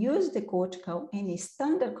use the cortical in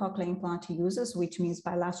standard cochlear implant users, which means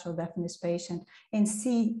bilateral deafness patient, and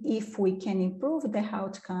see if we can improve the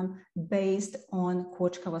outcome based on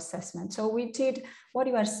cortical assessment? So we did what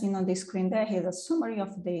you are seeing on the screen there. Here's a summary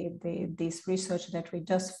of this research that we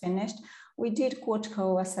just finished. We did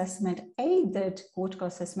cortical assessment, aided cortical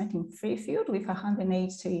assessment in free field with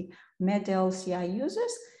 180 medial CI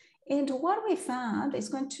users. And what we found is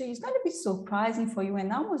going to be surprising for you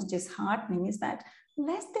and almost disheartening, is that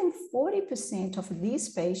less than 40% of these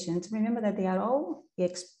patients, remember that they are all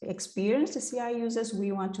experienced CI users,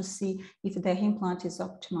 we want to see if their implant is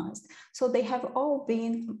optimized. So they have all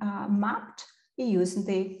been mapped using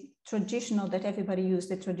the traditional, that everybody used,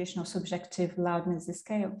 the traditional subjective loudness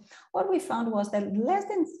scale. What we found was that less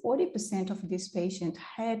than 40% of these patients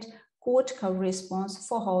had cortical response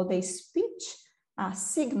for all the speech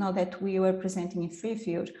signal that we were presenting in free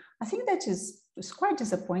field. I think that is quite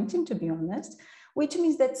disappointing, to be honest, which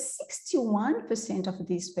means that 61% of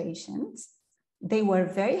these patients, they were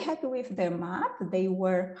very happy with their map, they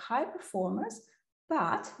were high performers,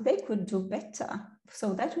 but they could do better.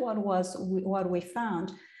 So that's what we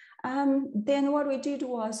found. Then what we did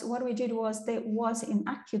was there was an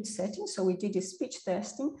acute setting. So we did a speech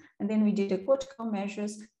testing, and then we did the cortical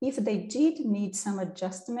measures. If they did need some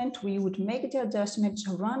adjustment, we would make the adjustment,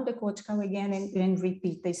 run the cortical again, and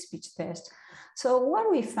repeat the speech test. So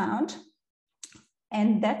what we found,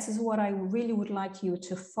 and that is what I really would like you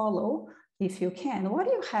to follow if you can, what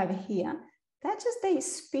you have here, that is the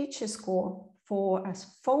speech score for a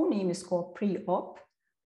phoneme score pre-op,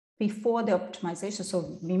 before the optimization.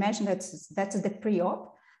 So imagine that's the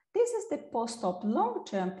pre-op. This is the post-op,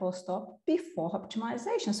 long-term post-op before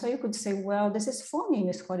optimization. So you could say, well, this is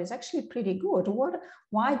phoneme score, is actually pretty good.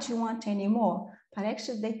 Why do you want any more? But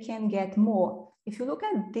actually they can get more. If you look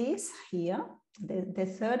at this here, the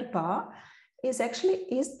third bar is actually,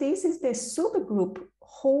 this is the subgroup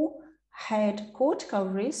who had cortical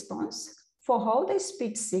response for all the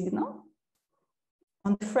speech signal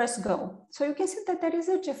on the first go. So you can see that there is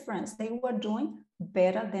a difference. They were doing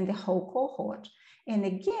better than the whole cohort. And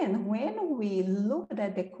again, when we looked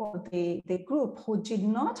at the group who did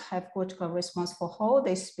not have cortical response for all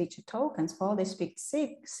the speech tokens, for all the speech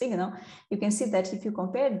signal, you can see that if you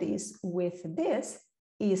compare this with this,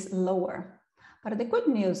 is lower. But the good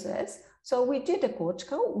news is, so we did the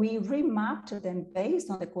cortical, we remapped them based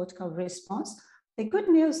on the cortical response. The good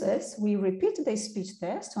news is we repeat the speech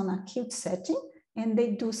test on acute setting, and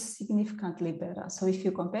they do significantly better. So if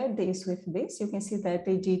you compare this with this, you can see that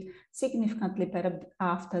they did significantly better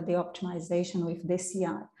after the optimization with the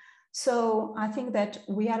CI. So I think that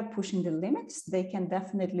we are pushing the limits. They can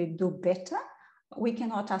definitely do better. We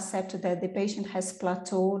cannot accept that the patient has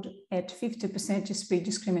plateaued at 50% speech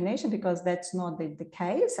discrimination, because that's not the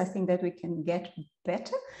case. I think that we can get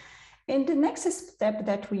better. And the next step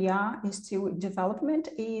that we are is to development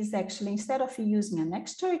is actually, instead of using an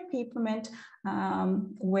extra equipment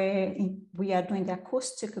where we are doing the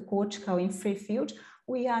acoustic cortical in free field,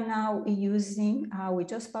 we are now using, we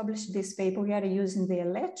just published this paper, we are using the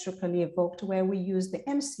electrically evoked, where we use the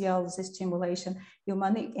MCL's stimulation,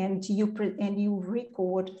 and you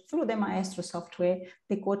record through the Maestro software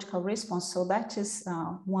the cortical response. So that is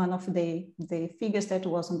one of the figures that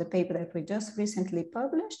was on the paper that we just recently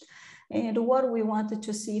published. And what we wanted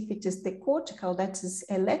to see if it is the cortical that is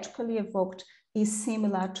electrically evoked is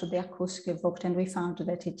similar to the acoustic evoked, and we found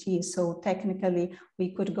that it is. So technically,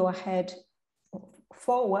 we could go ahead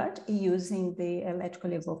forward using the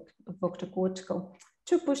electrically evoked cortical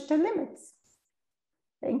to push the limits.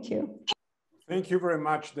 Thank you. Thank you very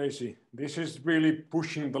much, Daisy. This is really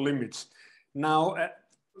pushing the limits. Now,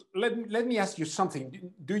 let me ask you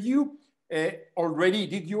something. Did you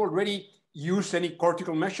already use any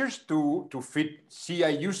cortical measures to fit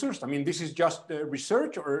CI users? I mean, this is just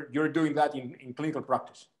research, or you're doing that in clinical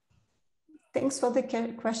practice? Thanks for the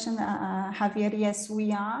question, Javier. Yes,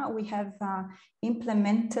 we are. We have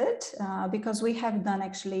implemented, because we have done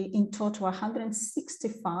actually in total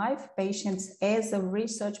 165 patients as a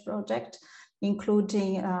research project,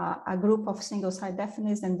 including a group of single-site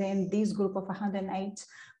deafness, and then this group of 108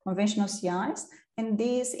 conventional CIs. And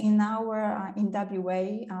this in WA,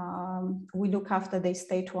 we look after the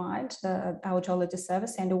statewide audiology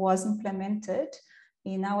service, and it was implemented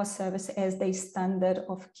in our service as the standard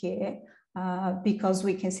of care, because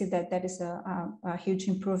we can see that that is a huge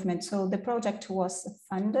improvement. So the project was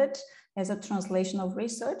funded as a translation of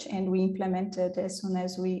research, and we implemented as soon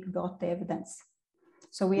as we got the evidence.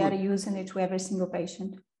 So we are using it to every single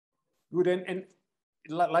patient. Good, and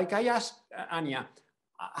like I asked Anya,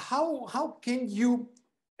 how can you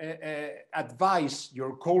advise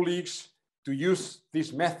your colleagues to use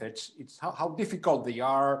these methods? It's how difficult they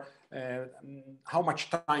are, how much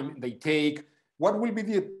time they take. What will be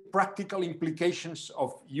the practical implications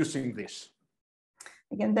of using this?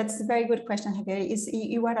 Again, that's a very good question, Javier.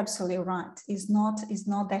 You are absolutely right. It's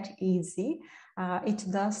not that easy. It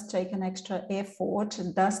does take an extra effort.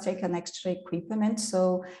 It does take an extra equipment.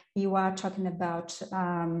 So you are talking about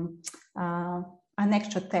an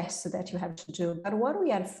extra test that you have to do. But what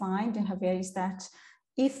we are finding, Javier, is that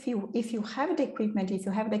if you have the equipment, if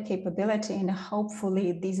you have the capability, and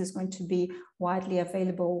hopefully this is going to be widely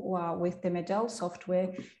available with the Medell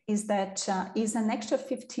software, is that is an extra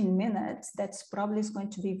 15 minutes that's probably is going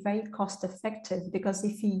to be very cost effective, because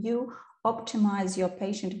if you optimize your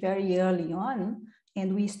patient very early on,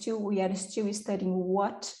 and we are still studying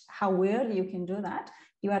how early you can do that,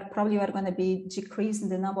 you are going to be decreasing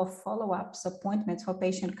the number of follow-ups appointments for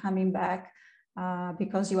patient coming back,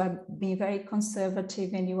 because you are being very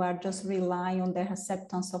conservative and you are just relying on the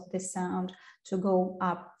acceptance of the sound to go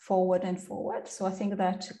up, forward and forward. So I think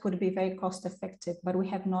that could be very cost effective, but we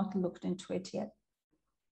have not looked into it yet.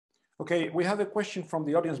 Okay, we have a question from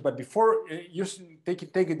the audience, but before you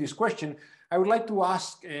take this question, I would like to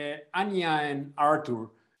ask Anya and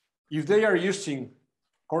Arthur if they are using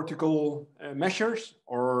cortical measures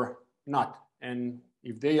or not, and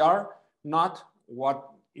if they are not, what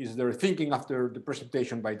is their thinking after the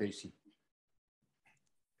presentation by Daisy?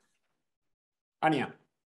 Anya.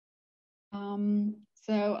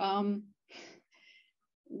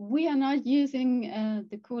 We are not using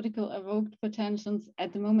the cortical evoked potentials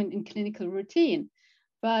at the moment in clinical routine,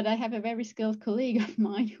 but I have a very skilled colleague of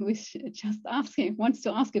mine who is just wants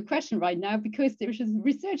to ask a question right now, because there's a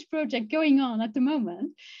research project going on at the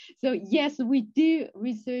moment. So yes, we do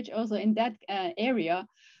research also in that area,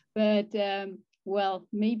 but well,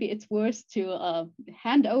 maybe it's worth to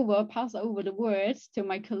pass over the words to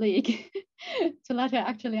my colleague to let her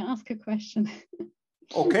actually ask a question.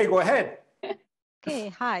 Okay, go ahead. Okay,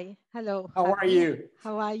 hi, hello. How are you?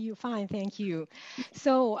 How are you? Fine, thank you.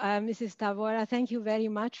 So, Mrs. Tavora, thank you very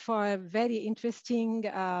much for a very interesting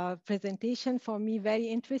presentation. For me, very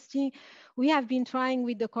interesting. We have been trying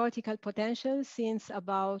with the cortical potential since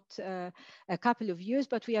about a couple of years,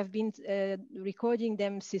 but we have been recording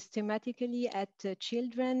them systematically at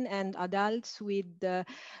children and adults with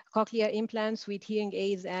cochlear implants with hearing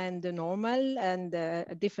aids and the normal and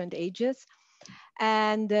different ages.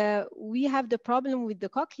 And we have the problem with the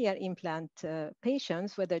cochlear implant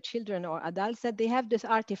patients, whether children or adults, that they have this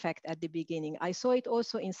artifact at the beginning. I saw it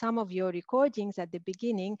also in some of your recordings at the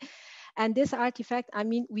beginning. And this artifact, I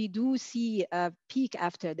mean, we do see a peak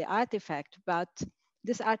after the artifact, but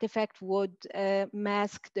this artifact would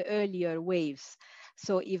mask the earlier waves.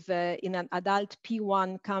 So if in an adult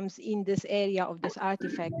P1 comes in this area of this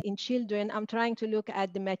artifact, in children, I'm trying to look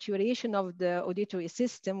at the maturation of the auditory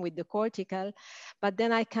system with the cortical, but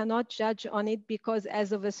then I cannot judge on it because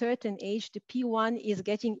as of a certain age, the P1 is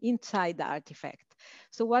getting inside the artifact.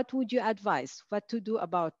 So what would you advise? What to do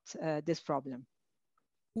about this problem?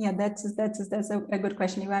 Yeah, that's a good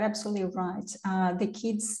question. You are absolutely right. The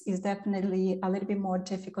kids is definitely a little bit more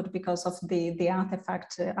difficult because of the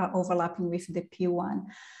artifact overlapping with the P1.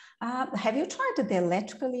 Have you tried the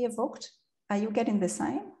electrically evoked? Are you getting the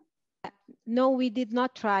same? No, we did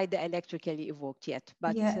not try the electrically evoked yet.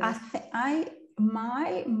 But yeah,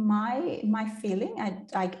 my feeling,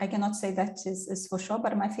 I cannot say that is for sure,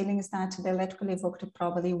 but my feeling is that the electrically evoked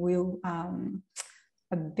probably will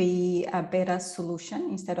be a better solution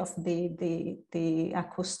instead of the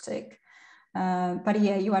acoustic. But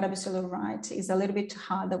yeah, you are absolutely right. It's a little bit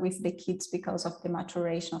harder with the kids because of the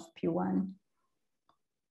maturation of P1.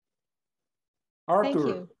 Arthur. Thank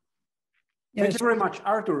you. Thank you very much.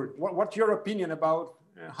 Arthur, what's your opinion about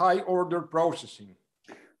high order processing?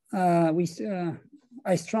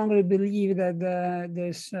 I strongly believe that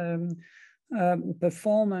this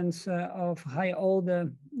performance of high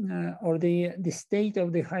order or the state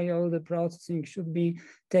of the high order processing should be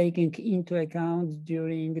taken into account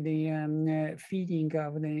during the feeding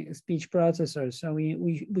of the speech processor. So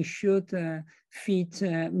we should feed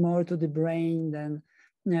more to the brain than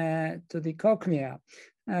to the cochlea.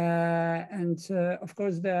 Of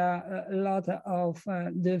course, there are a lot of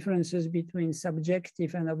differences between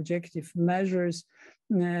subjective and objective measures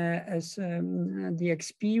as the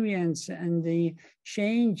experience and the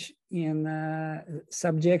change in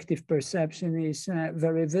subjective perception is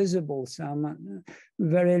very visible. Some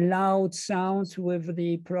very loud sounds with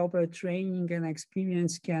the proper training and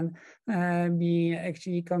experience can be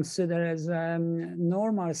actually considered as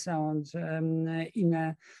normal sounds in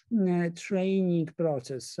a training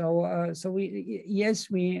process. So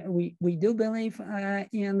we do believe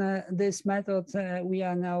in this method. We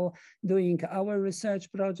are now doing our research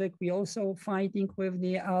project. We also fighting with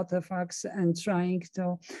the artifacts and trying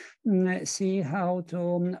to see how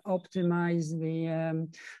to optimize the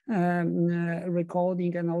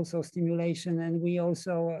recording and also stimulation. And we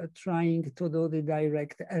also trying to do the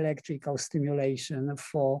direct electrical stimulation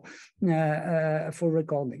for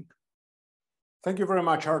recording. Thank you very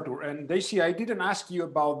much, Arthur. And Daisy, I didn't ask you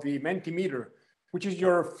about the Mentimeter, which is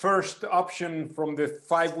your first option from the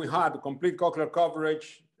 5 we had: complete cochlear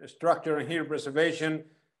coverage, structure and hearing preservation,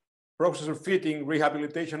 processor fitting,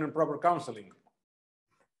 rehabilitation, and proper counseling.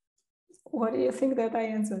 What do you think that I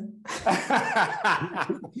answered?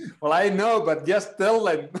 Well, I know, but just tell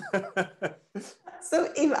them. So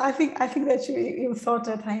I think that you thought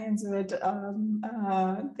that I answered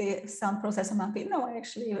the sound processor mapping. No, I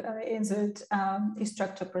actually answered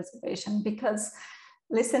structure preservation, because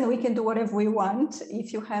listen, we can do whatever we want.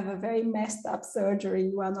 If you have a very messed up surgery,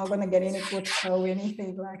 you are not going to get any cortical or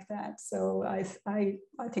anything like that. So I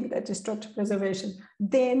think that is structure preservation,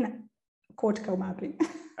 then cortical mapping.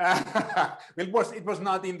 It was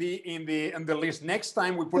not in the list. Next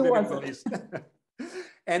time we put it in the list.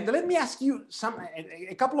 And let me ask you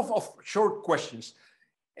a couple of short questions.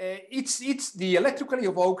 It's the electrically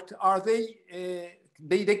evoked. Are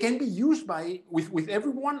they can be used with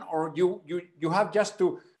everyone, or you have just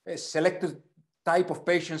to select a type of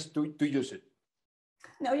patients to use it?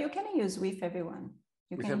 No, you can use with everyone.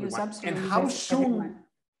 You can use absolutely. And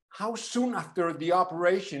how soon after the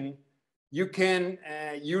operation you can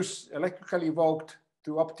use electrically evoked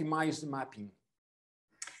to optimize the mapping?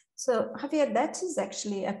 So Javier, that is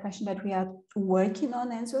actually a question that we are working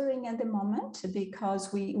on answering at the moment,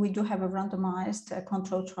 because we do have a randomized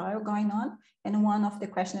control trial going on. And one of the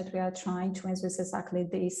questions that we are trying to answer is exactly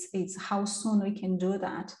this: is how soon we can do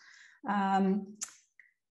that.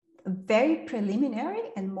 Very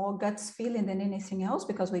preliminary and more guts feeling than anything else,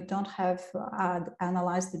 because we don't have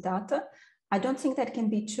analyzed the data. I don't think that can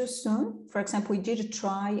be too soon. For example, we did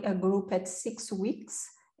try a group at 6 weeks,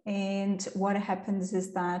 and what happens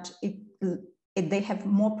is that they have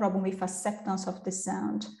more problem with acceptance of the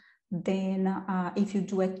sound than if you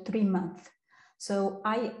do it 3 months. So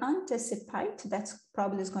I anticipate that's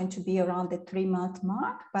probably is going to be around the 3-month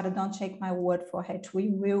mark, but I don't take my word for it. We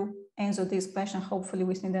will answer this question hopefully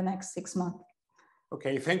within the next 6 months.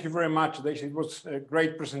 Okay, thank you very much, Daisy. It was a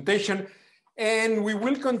great presentation. And we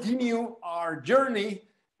will continue our journey,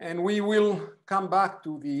 and we will come back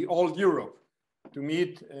to the old Europe to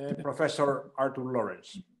meet Professor Arthur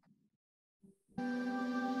Lawrence.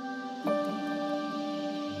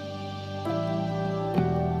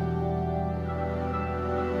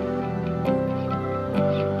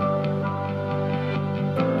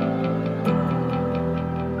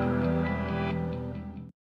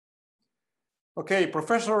 Okay,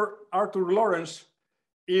 Professor Arthur Lawrence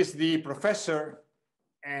is the professor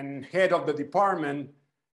and head of the Department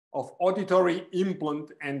of Auditory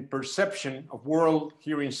Implant and Perception of World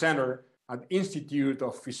Hearing Center at Institute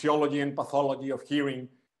of Physiology and Pathology of Hearing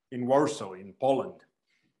in Warsaw, in Poland.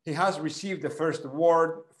 He has received the first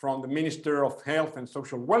award from the Minister of Health and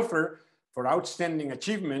Social Welfare for outstanding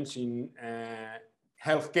achievements in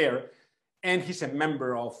healthcare, and he's a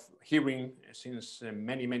member of Hearing since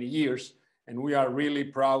many, many years, and we are really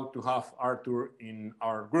proud to have Arthur in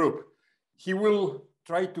our group. He will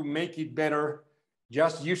try to make it better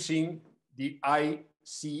just using the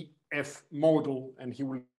ICF model, and he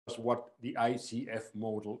will tell us what the ICF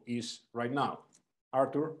model is right now.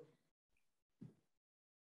 Arthur?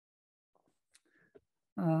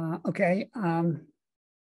 Okay.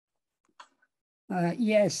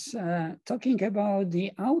 Yes, talking about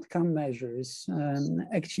the outcome measures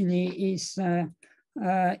actually is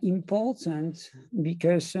important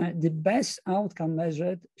because the best outcome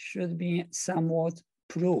measured should be somewhat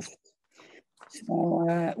proved.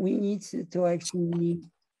 So we need to actually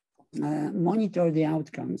monitor the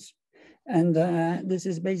outcomes. And this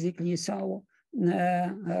is basically so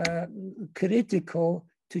critical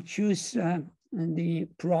to choose the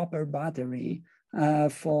proper battery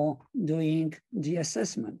for doing the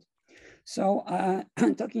assessment. So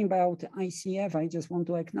talking about ICF, I just want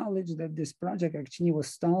to acknowledge that this project actually was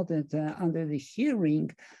started under the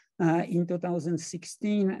Hearing in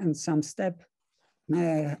 2016, and some steps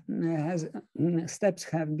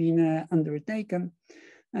have been undertaken.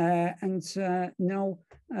 And now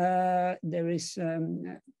there is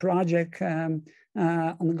project,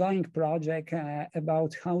 ongoing project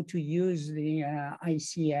about how to use the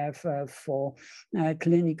ICF for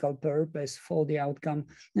clinical purpose for the outcome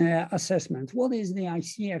assessment. What is the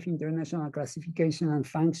ICF, International Classification on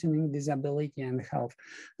Functioning, Disability and Health?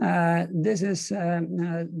 This is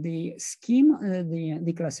the scheme,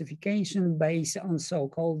 the classification based on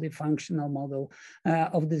so-called the functional model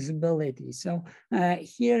of disability. So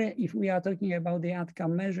here, if we are talking about the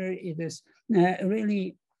outcome measure, it is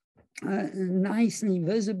really nicely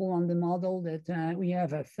visible on the model that we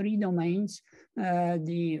have 3 domains,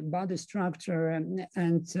 the body structure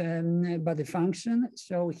and body function.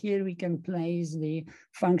 So here we can place the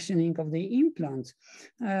functioning of the implant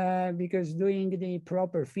because doing the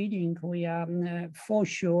proper feeding, we are for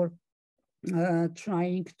sure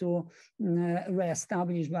trying to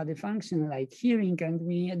reestablish body function like hearing, and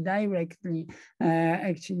we directly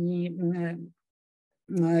actually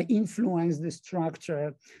influence the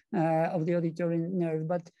structure of the auditory nerve.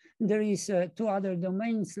 But there is 2 other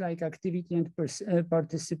domains like activity and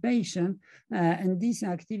participation, and these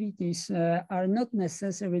activities are not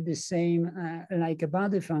necessarily the same like a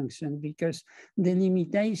body function, because the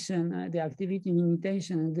limitation, the activity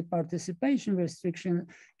limitation and the participation restriction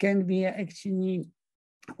can be actually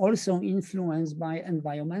also influenced by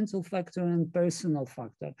environmental factor and personal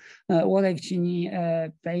factor. What actually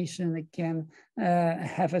patient can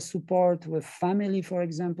have a support with family, for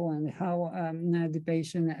example, and how the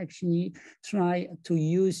patient actually try to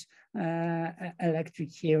use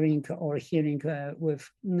electric hearing or hearing with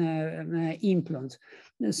implants.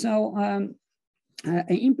 So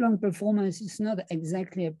implant performance is not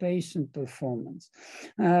exactly a patient performance.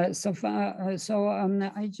 I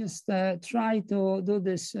just try to do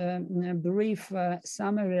this brief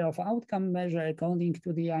summary of outcome measure according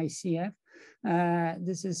to the ICF.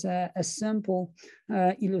 This is a simple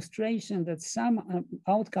illustration that some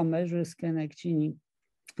outcome measures can actually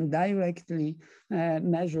directly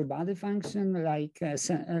measure body function, like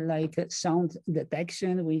sound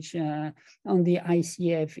detection, which on the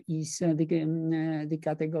ICF is the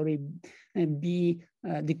category B,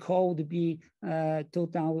 the code B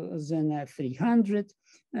 2300.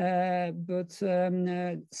 But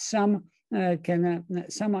some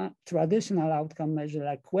traditional outcome measure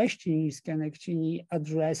like questionnaires can actually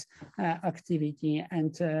address activity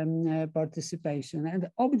and participation, and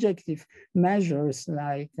objective measures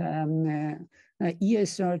like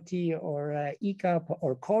ESRT or ECAP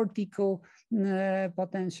or cortical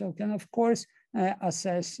potential can of course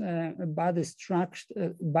assess body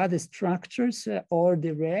structures or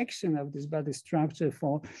the reaction of this body structure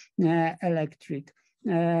for electric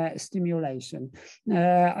stimulation.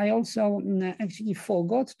 I also actually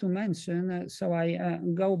forgot to mention, so I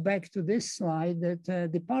go back to this slide, that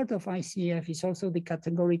the part of ICF is also the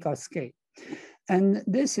categorical scale. And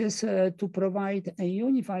this is to provide a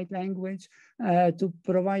unified language, to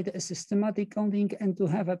provide a systematic coding, and to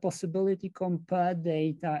have a possibility to compare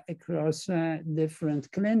data across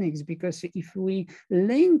different clinics. Because if we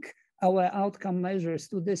link our outcome measures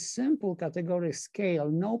to this simple category scale,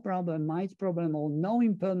 no problem, mild problem, or no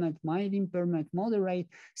impairment, mild impairment, moderate,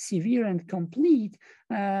 severe, and complete,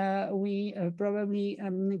 we probably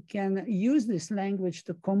can use this language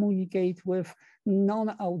to communicate with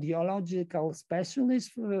non-audiological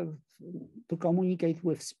specialists, to communicate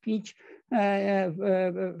with speech,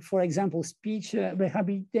 for example, speech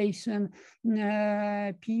rehabilitation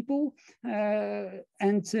people,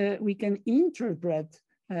 and we can interpret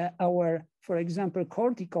our, for example,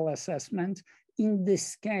 cortical assessment in this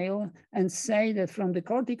scale and say that from the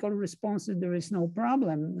cortical responses, there is no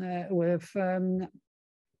problem with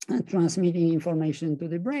transmitting information to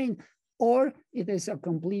the brain, or it is a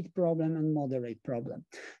complete problem and moderate problem.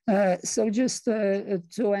 So just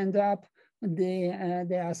to end up,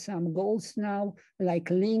 there are some goals now, like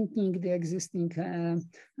linking the existing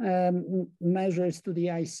measures to the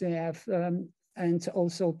ICF and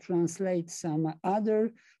also translate some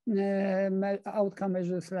other outcome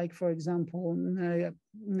measures, like, for example,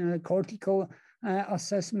 cortical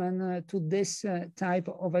assessment to this type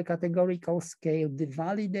of a categorical scale, to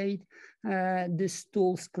validate these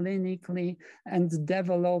tools clinically and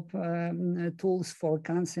develop tools for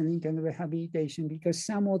counseling and rehabilitation, because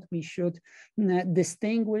somewhat we should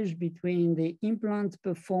distinguish between the implant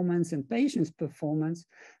performance and patient's performance,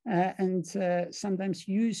 and sometimes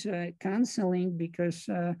use counseling because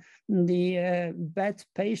the bad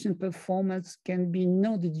patient performance can be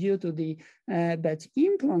not due to the bad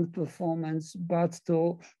implant performance, but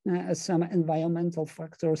to some environmental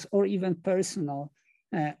factors or even personal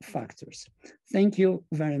factors. Thank you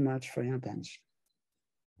very much for your attention.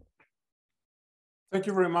 Thank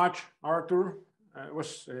you very much, Arthur. It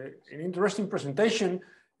was an interesting presentation,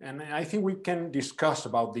 and I think we can discuss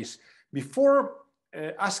about this. Before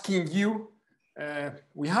asking you,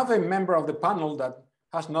 we have a member of the panel that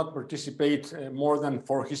has not participated more than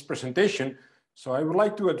for his presentation, so I would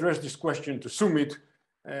like to address this question to Sumit.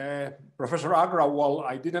 Professor Agrawal,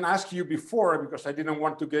 I didn't ask you before because I didn't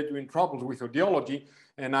want to get you in trouble with audiology,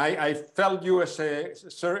 and I felt you as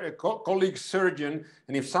a colleague surgeon,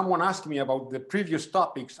 and if someone asked me about the previous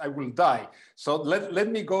topics, I will die. So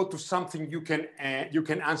let me go to something you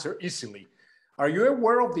can answer easily. Are you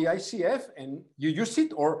aware of the ICF and you use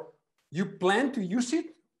it, or you plan to use it,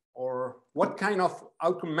 or what kind of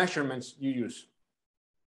outcome measurements you use?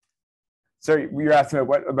 Sorry, you're asking about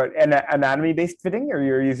what, about anatomy-based fitting, or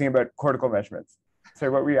you're using about cortical measurements?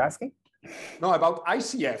 Sorry, what were you asking? No, about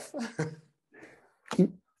ICF.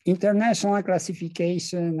 International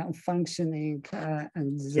classification of functioning.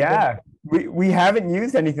 And yeah, we haven't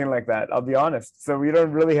used anything like that, I'll be honest. So we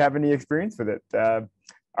don't really have any experience with it.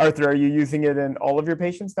 Arthur, are you using it in all of your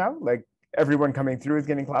patients now? Like everyone coming through is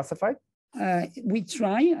getting classified? We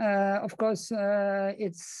try, of course,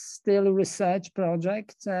 it's still a research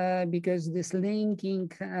project because this linking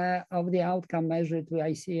of the outcome measure to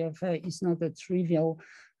ICF is not a trivial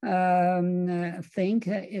thing.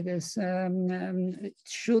 It is it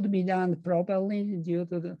should be done properly due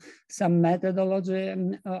to some methodology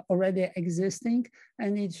already existing,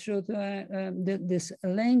 and it should this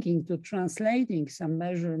linking to translating some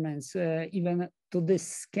measurements even to this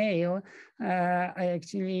scale. I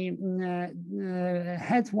actually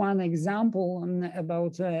had one example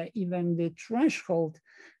about even the threshold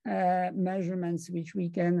measurements, which we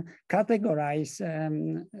can categorize.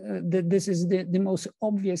 This is the most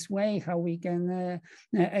obvious way how we can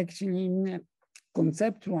actually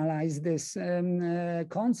conceptualize this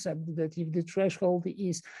concept that if the threshold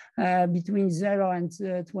is between 0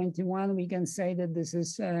 and 21, we can say that this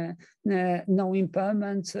is no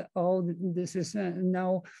impairment, or this is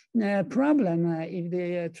no problem. If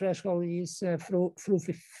the threshold is through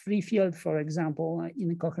free field, for example,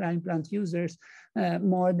 in cochlear implant users,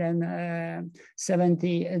 more than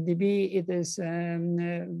 70 dB, it is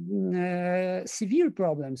severe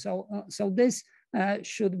problem. So this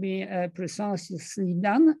should be precisely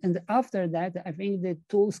done. And after that, I think the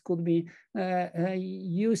tools could be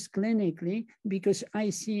used clinically, because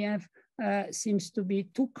ICF seems to be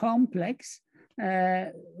too complex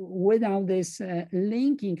without this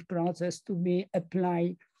linking process to be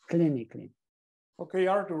applied clinically. Okay,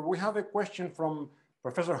 Arthur, we have a question from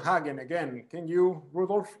Professor Hagen again. Can you,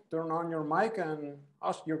 Rudolf, turn on your mic and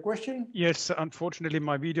ask your question? Yes, unfortunately,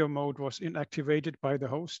 my video mode was inactivated by the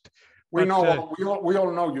host. We know, we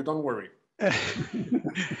all know you, don't worry.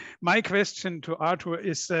 My question to Arthur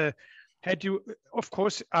is, had you, of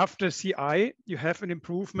course, after CI, you have an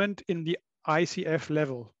improvement in the ICF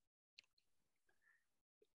level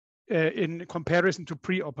in comparison to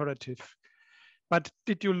pre-operative. But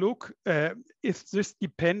did you look, is this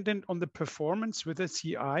dependent on the performance with the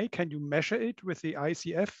CI? Can you measure it with the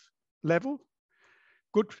ICF level?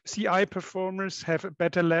 Good CI performers have a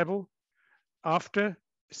better level after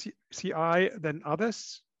CI than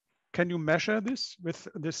others. Can you measure this with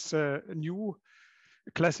this new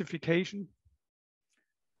classification?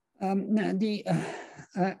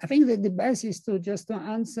 I think that the best is to just to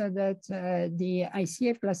answer that the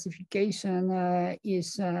ICF classification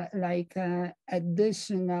is like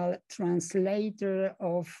additional translator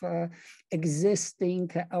of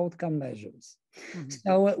existing outcome measures. Mm-hmm.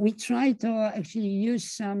 So we try to actually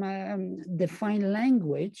use some defined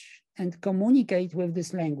language and communicate with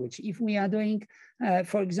this language. If we are doing,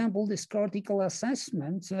 for example, this cortical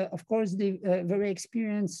assessment, of course, the very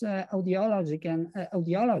experienced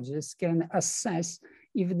audiologists can assess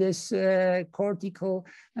if this cortical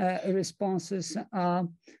responses are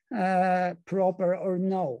proper or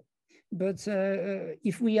no. But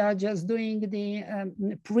if we are just doing the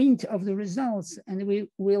print of the results and we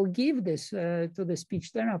will give this to the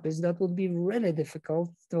speech therapist, that would be really difficult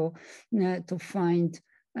to find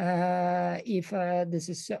if this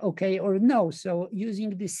is okay or no. So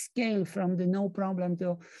using the scale from the no problem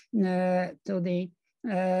to the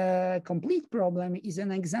complete problem is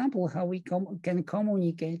an example how we can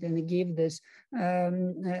communicate and give this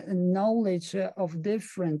knowledge of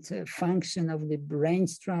different function of the brain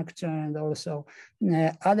structure and also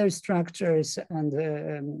other structures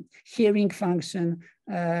and hearing function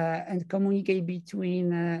and communicate between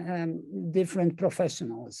different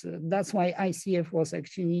professionals. That's why ICF was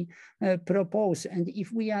actually proposed. And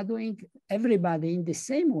if we are doing everybody in the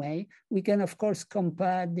same way, we can of course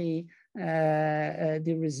compare the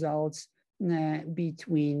results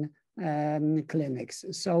between clinics.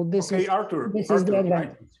 So this is Arthur. This is the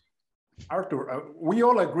advantage. Arthur, we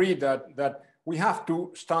all agree that we have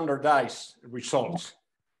to standardize results,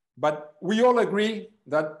 but we all agree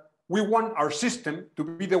that we want our system to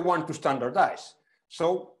be the one to standardize.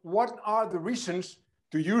 So what are the reasons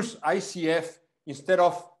to use ICF instead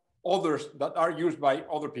of others that are used by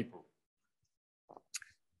other people?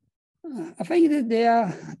 I think that there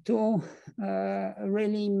are two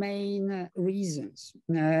really main reasons.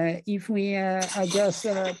 If we are just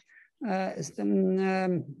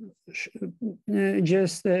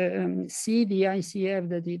see the ICF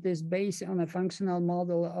that it is based on a functional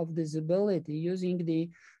model of disability, using the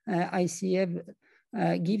ICF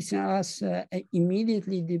gives us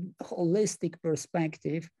immediately the holistic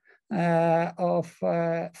perspective of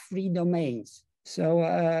 3 domains. So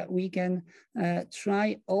we can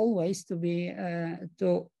try always to be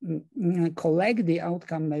collect the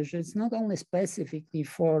outcome measures, not only specifically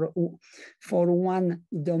for one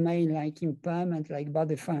domain like impairment, like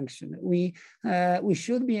body function. We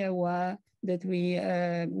should be aware that we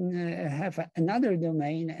have another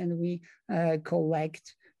domain, and we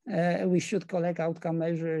should collect outcome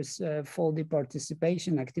measures for the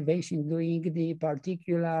participation, activation, doing the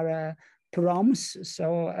particular prompts,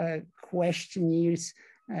 so questionnaires,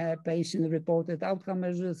 patient-reported outcome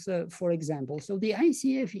measures, for example. So the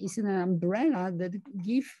ICF is an umbrella that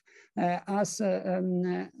gives us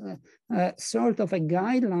sort of a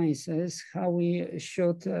guidelines as how we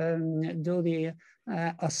should do the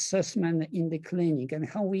assessment in the clinic and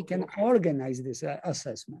how we can organize this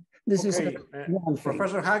assessment. This is one thing.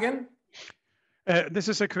 Professor Hagen? This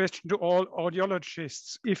is a question to all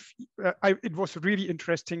audiologists. If it was really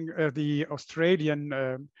interesting, the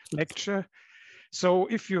Australian lecture. So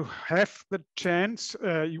if you have the chance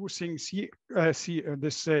using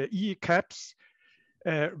this E-caps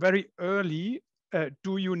very early,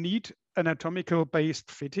 do you need anatomical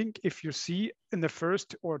based fitting? If you see in the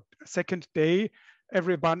first or second day,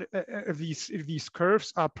 everyone, these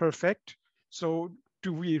curves are perfect. So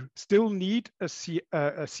do we still need a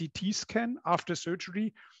CT scan after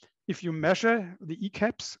surgery? If you measure the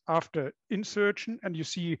E-caps after insertion and you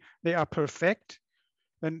see they are perfect,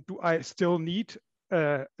 then do I still need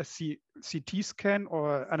a CT scan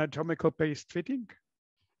or anatomical based fitting?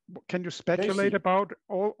 Can you speculate Daisy. about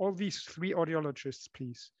all these 3 audiologists,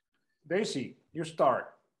 please? Daisy, you start.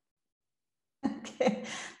 Okay,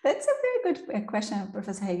 that's a very good question,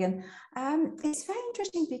 Professor Hagen. It's very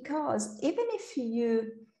interesting because even if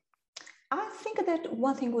I think that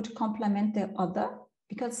one thing would complement the other,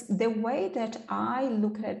 because the way that I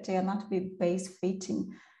look at the anatomy-based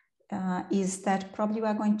fitting is that probably we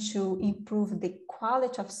are going to improve the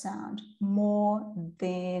quality of sound more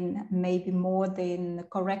than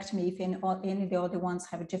correct me if any of the other ones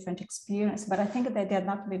have a different experience. But I think that the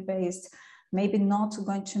anatomy-based maybe not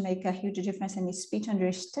going to make a huge difference in the speech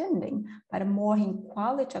understanding, but more in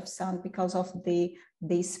quality of sound because of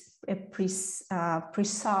this precise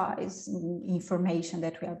information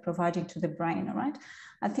that we are providing to the brain, right?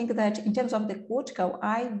 I think that in terms of the cortical,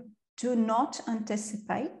 I do not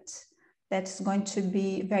anticipate that's going to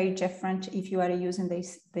be very different if you are using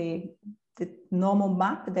the normal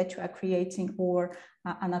map that you are creating or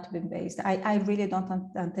anatomy-based. I really don't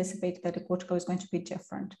anticipate that the cortical is going to be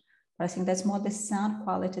different. But I think that's more the sound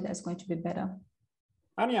quality that's going to be better.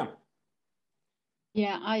 Anya.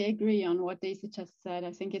 Yeah, I agree on what Daisy just said.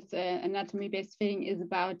 I think it's anatomy-based fitting is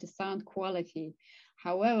about the sound quality.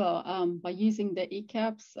 However, by using the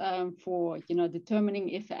ECAPs for determining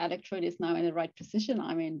if the electrode is now in the right position,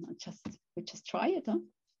 I mean, we just try it, huh?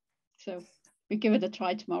 So we give it a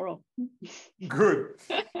try tomorrow. Good.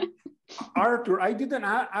 Arthur, I didn't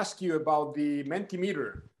ask you about the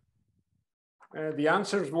Mentimeter. The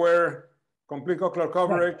answers were complete cochlear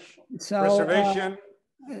coverage, preservation,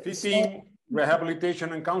 fitting,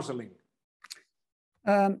 rehabilitation, and counseling.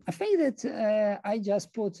 I think that I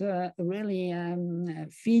just put really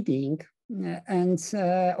feeding, and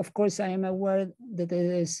of course I am aware that it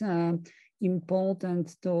is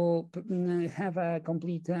important to have a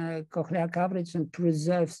complete cochlear coverage and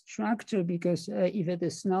preserve structure, because if it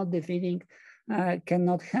is not, the feeding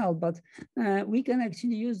cannot help. But we can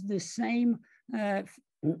actually use the same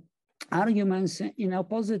arguments in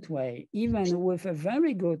opposite way, even with a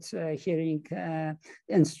very good hearing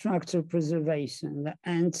and structure preservation,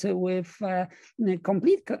 and with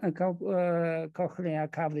complete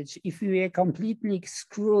cochlear coverage. If we are completely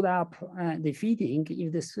screwed up the fitting,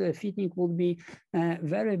 if this fitting would be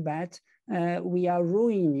very bad, we are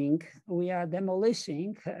ruining, we are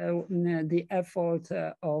demolishing the effort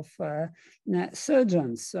of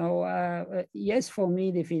surgeons. So yes, for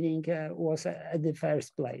me, the fitting was at the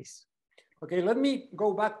first place. Okay, let me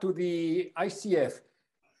go back to the ICF.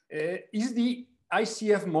 Is the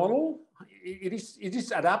ICF model, it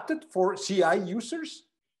is adapted for CI users?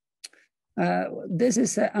 This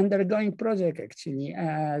is an undergoing project, actually.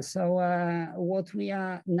 So what we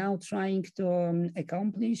are now trying to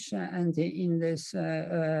accomplish, and in this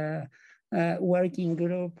working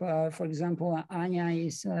group, for example, Anya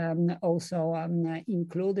is also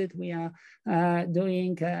included. We are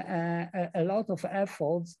doing a lot of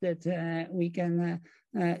efforts that we can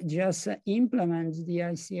just implement the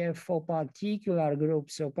ICF for particular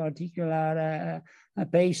groups or particular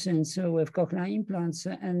patients with cochlear implants,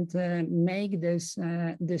 and make this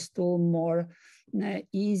tool more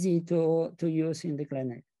easy to use in the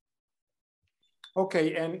clinic.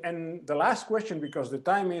 Okay, and the last question, because the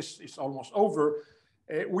time is almost over,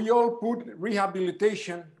 we all put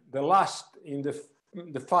rehabilitation the last in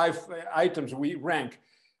the 5 items we rank.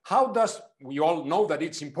 How does, we all know that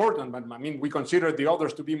it's important, but I mean, we consider the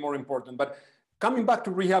others to be more important, but coming back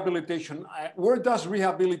to rehabilitation, where does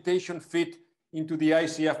rehabilitation fit into the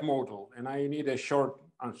ICF model? And I need a short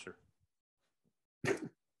answer.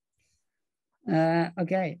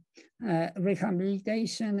 Okay,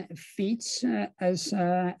 rehabilitation fits as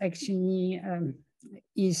actually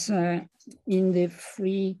is in the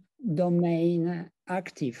free domain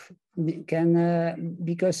active. Can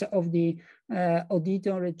because of the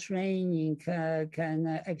auditory training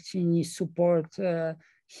can actually support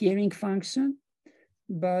hearing function,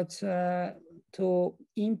 but to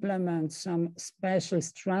implement some special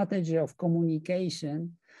strategy of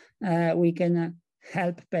communication, we can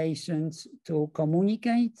help patients to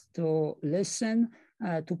communicate, to listen,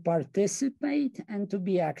 to participate, and to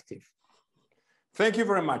be active. Thank you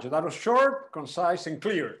very much. That was short, concise, and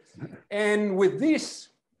clear. And with this,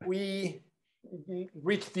 we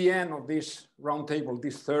reach the end of this roundtable,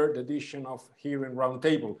 this 3rd edition of Hearing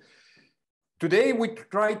Roundtable. Today, we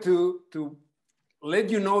try to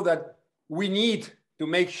let you know that we need to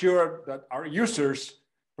make sure that our users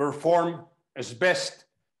perform as best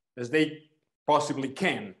as they possibly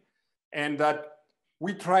can, and that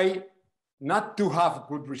we try not to have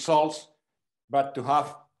good results, but to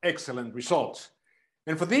have excellent results.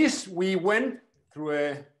 And for this, we went through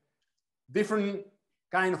a different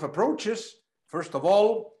kind of approaches. First of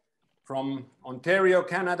all, from Ontario,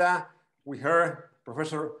 Canada, we heard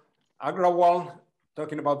Professor Agrawal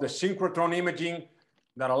talking about the synchrotron imaging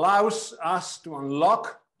that allows us to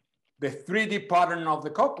unlock the 3D pattern of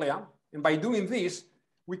the cochlea. And by doing this,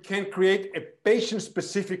 we can create a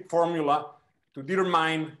patient-specific formula to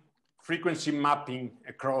determine frequency mapping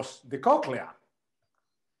across the cochlea.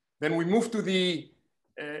 Then we move to the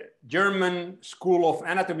German School of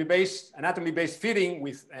Anatomy-Based Fitting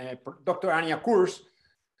with Dr. Anja Kurs,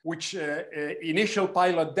 which initial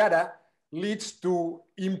pilot data leads to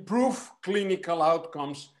improved clinical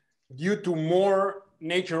outcomes due to more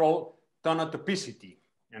natural tonotopicity.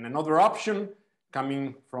 And another option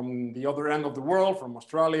coming from the other end of the world, from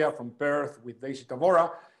Australia, from Perth, with Daisy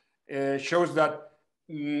Tavora, shows that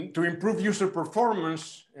to improve user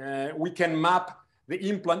performance, we can map the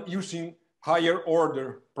implant using higher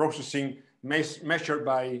order processing measured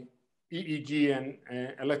by EEG and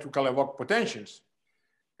electrical evoked potentials.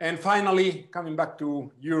 And finally, coming back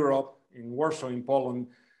to Europe, in Warsaw, in Poland,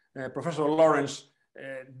 Professor Lawrence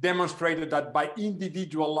demonstrated that by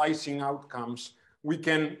individualizing outcomes, we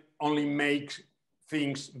can only make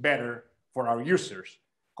things better for our users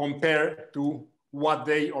compared to what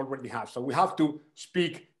they already have. So we have to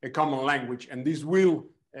speak a common language, and this will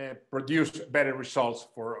produce better results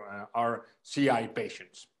for our CI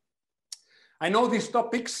patients. I know these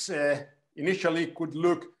topics initially could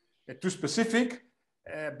look too specific,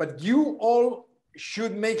 but you all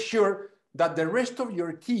should make sure that the rest of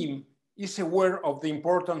your team is aware of the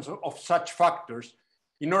importance of such factors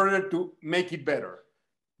in order to make it better.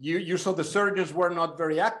 You saw the surgeons were not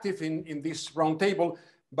very active in this roundtable,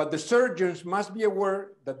 but the surgeons must be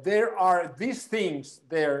aware that there are these things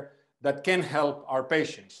there that can help our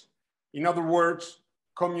patients. In other words,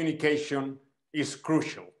 communication is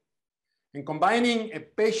crucial. And combining a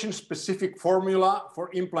patient-specific formula for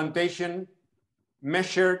implantation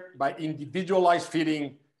measured by individualized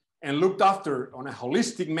fitting and looked after on a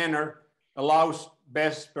holistic manner allows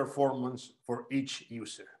best performance for each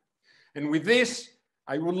user. And with this,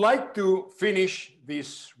 I would like to finish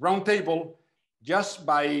this roundtable just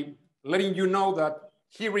by letting you know that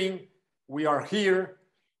hearing, we are here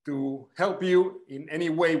to help you in any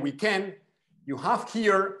way we can. You have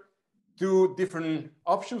here two different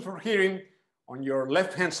options for hearing. On your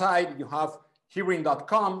left-hand side, you have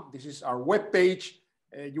hearing.com. This is our webpage.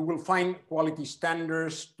 You will find quality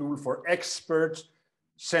standards, tool for experts,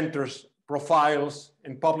 centers, profiles,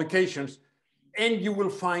 and publications. And you will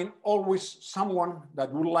find always someone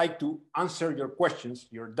that would like to answer your questions,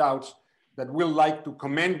 your doubts, that will like to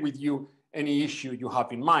comment with you any issue you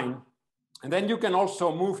have in mind. And then you can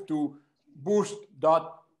also move to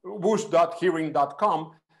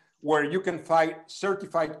boost.hearing.com, where you can find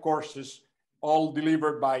certified courses, all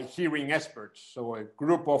delivered by hearing experts. So a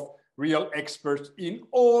group of real experts in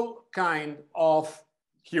all kinds of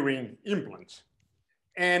hearing implants.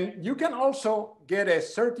 And you can also get a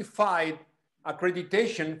certified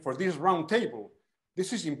accreditation for this roundtable.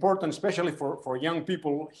 This is important, especially for young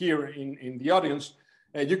people here in the audience.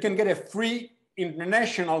 You can get a free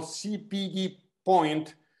international CPD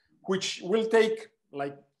point, which will take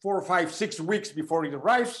like 4, 5, 6 weeks before it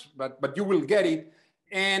arrives, but you will get it.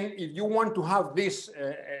 And if you want to have this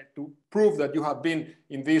to prove that you have been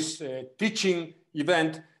in this teaching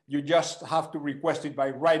event, you just have to request it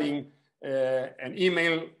by writing an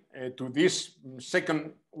email to this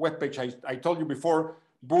second webpage I told you before,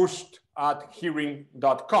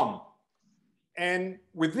 boost@hearing.com. And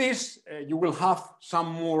with this, you will have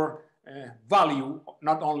some more value,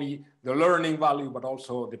 not only the learning value, but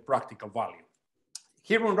also the practical value.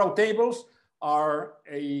 Hearing roundtables are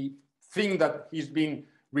a thing that has been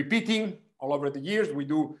repeating all over the years. We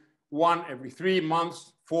do one every 3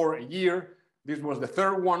 months for a year. This was the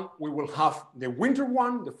third one. We will have the winter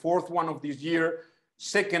one, the fourth one of this year,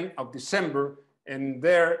 2nd of December. And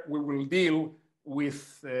there we will deal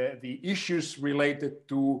with the issues related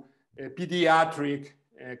to pediatric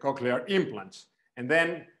cochlear implants. And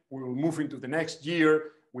then we will move into the next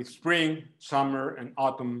year with spring, summer, and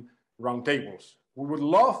autumn roundtables. We would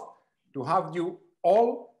love to have you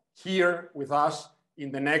all here with us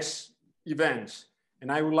in the next events.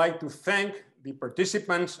 And I would like to thank the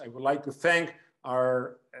participants. I would like to thank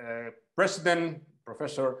our president,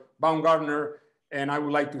 Professor Baumgartner, and I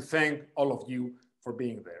would like to thank all of you for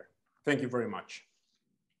being there. Thank you very much.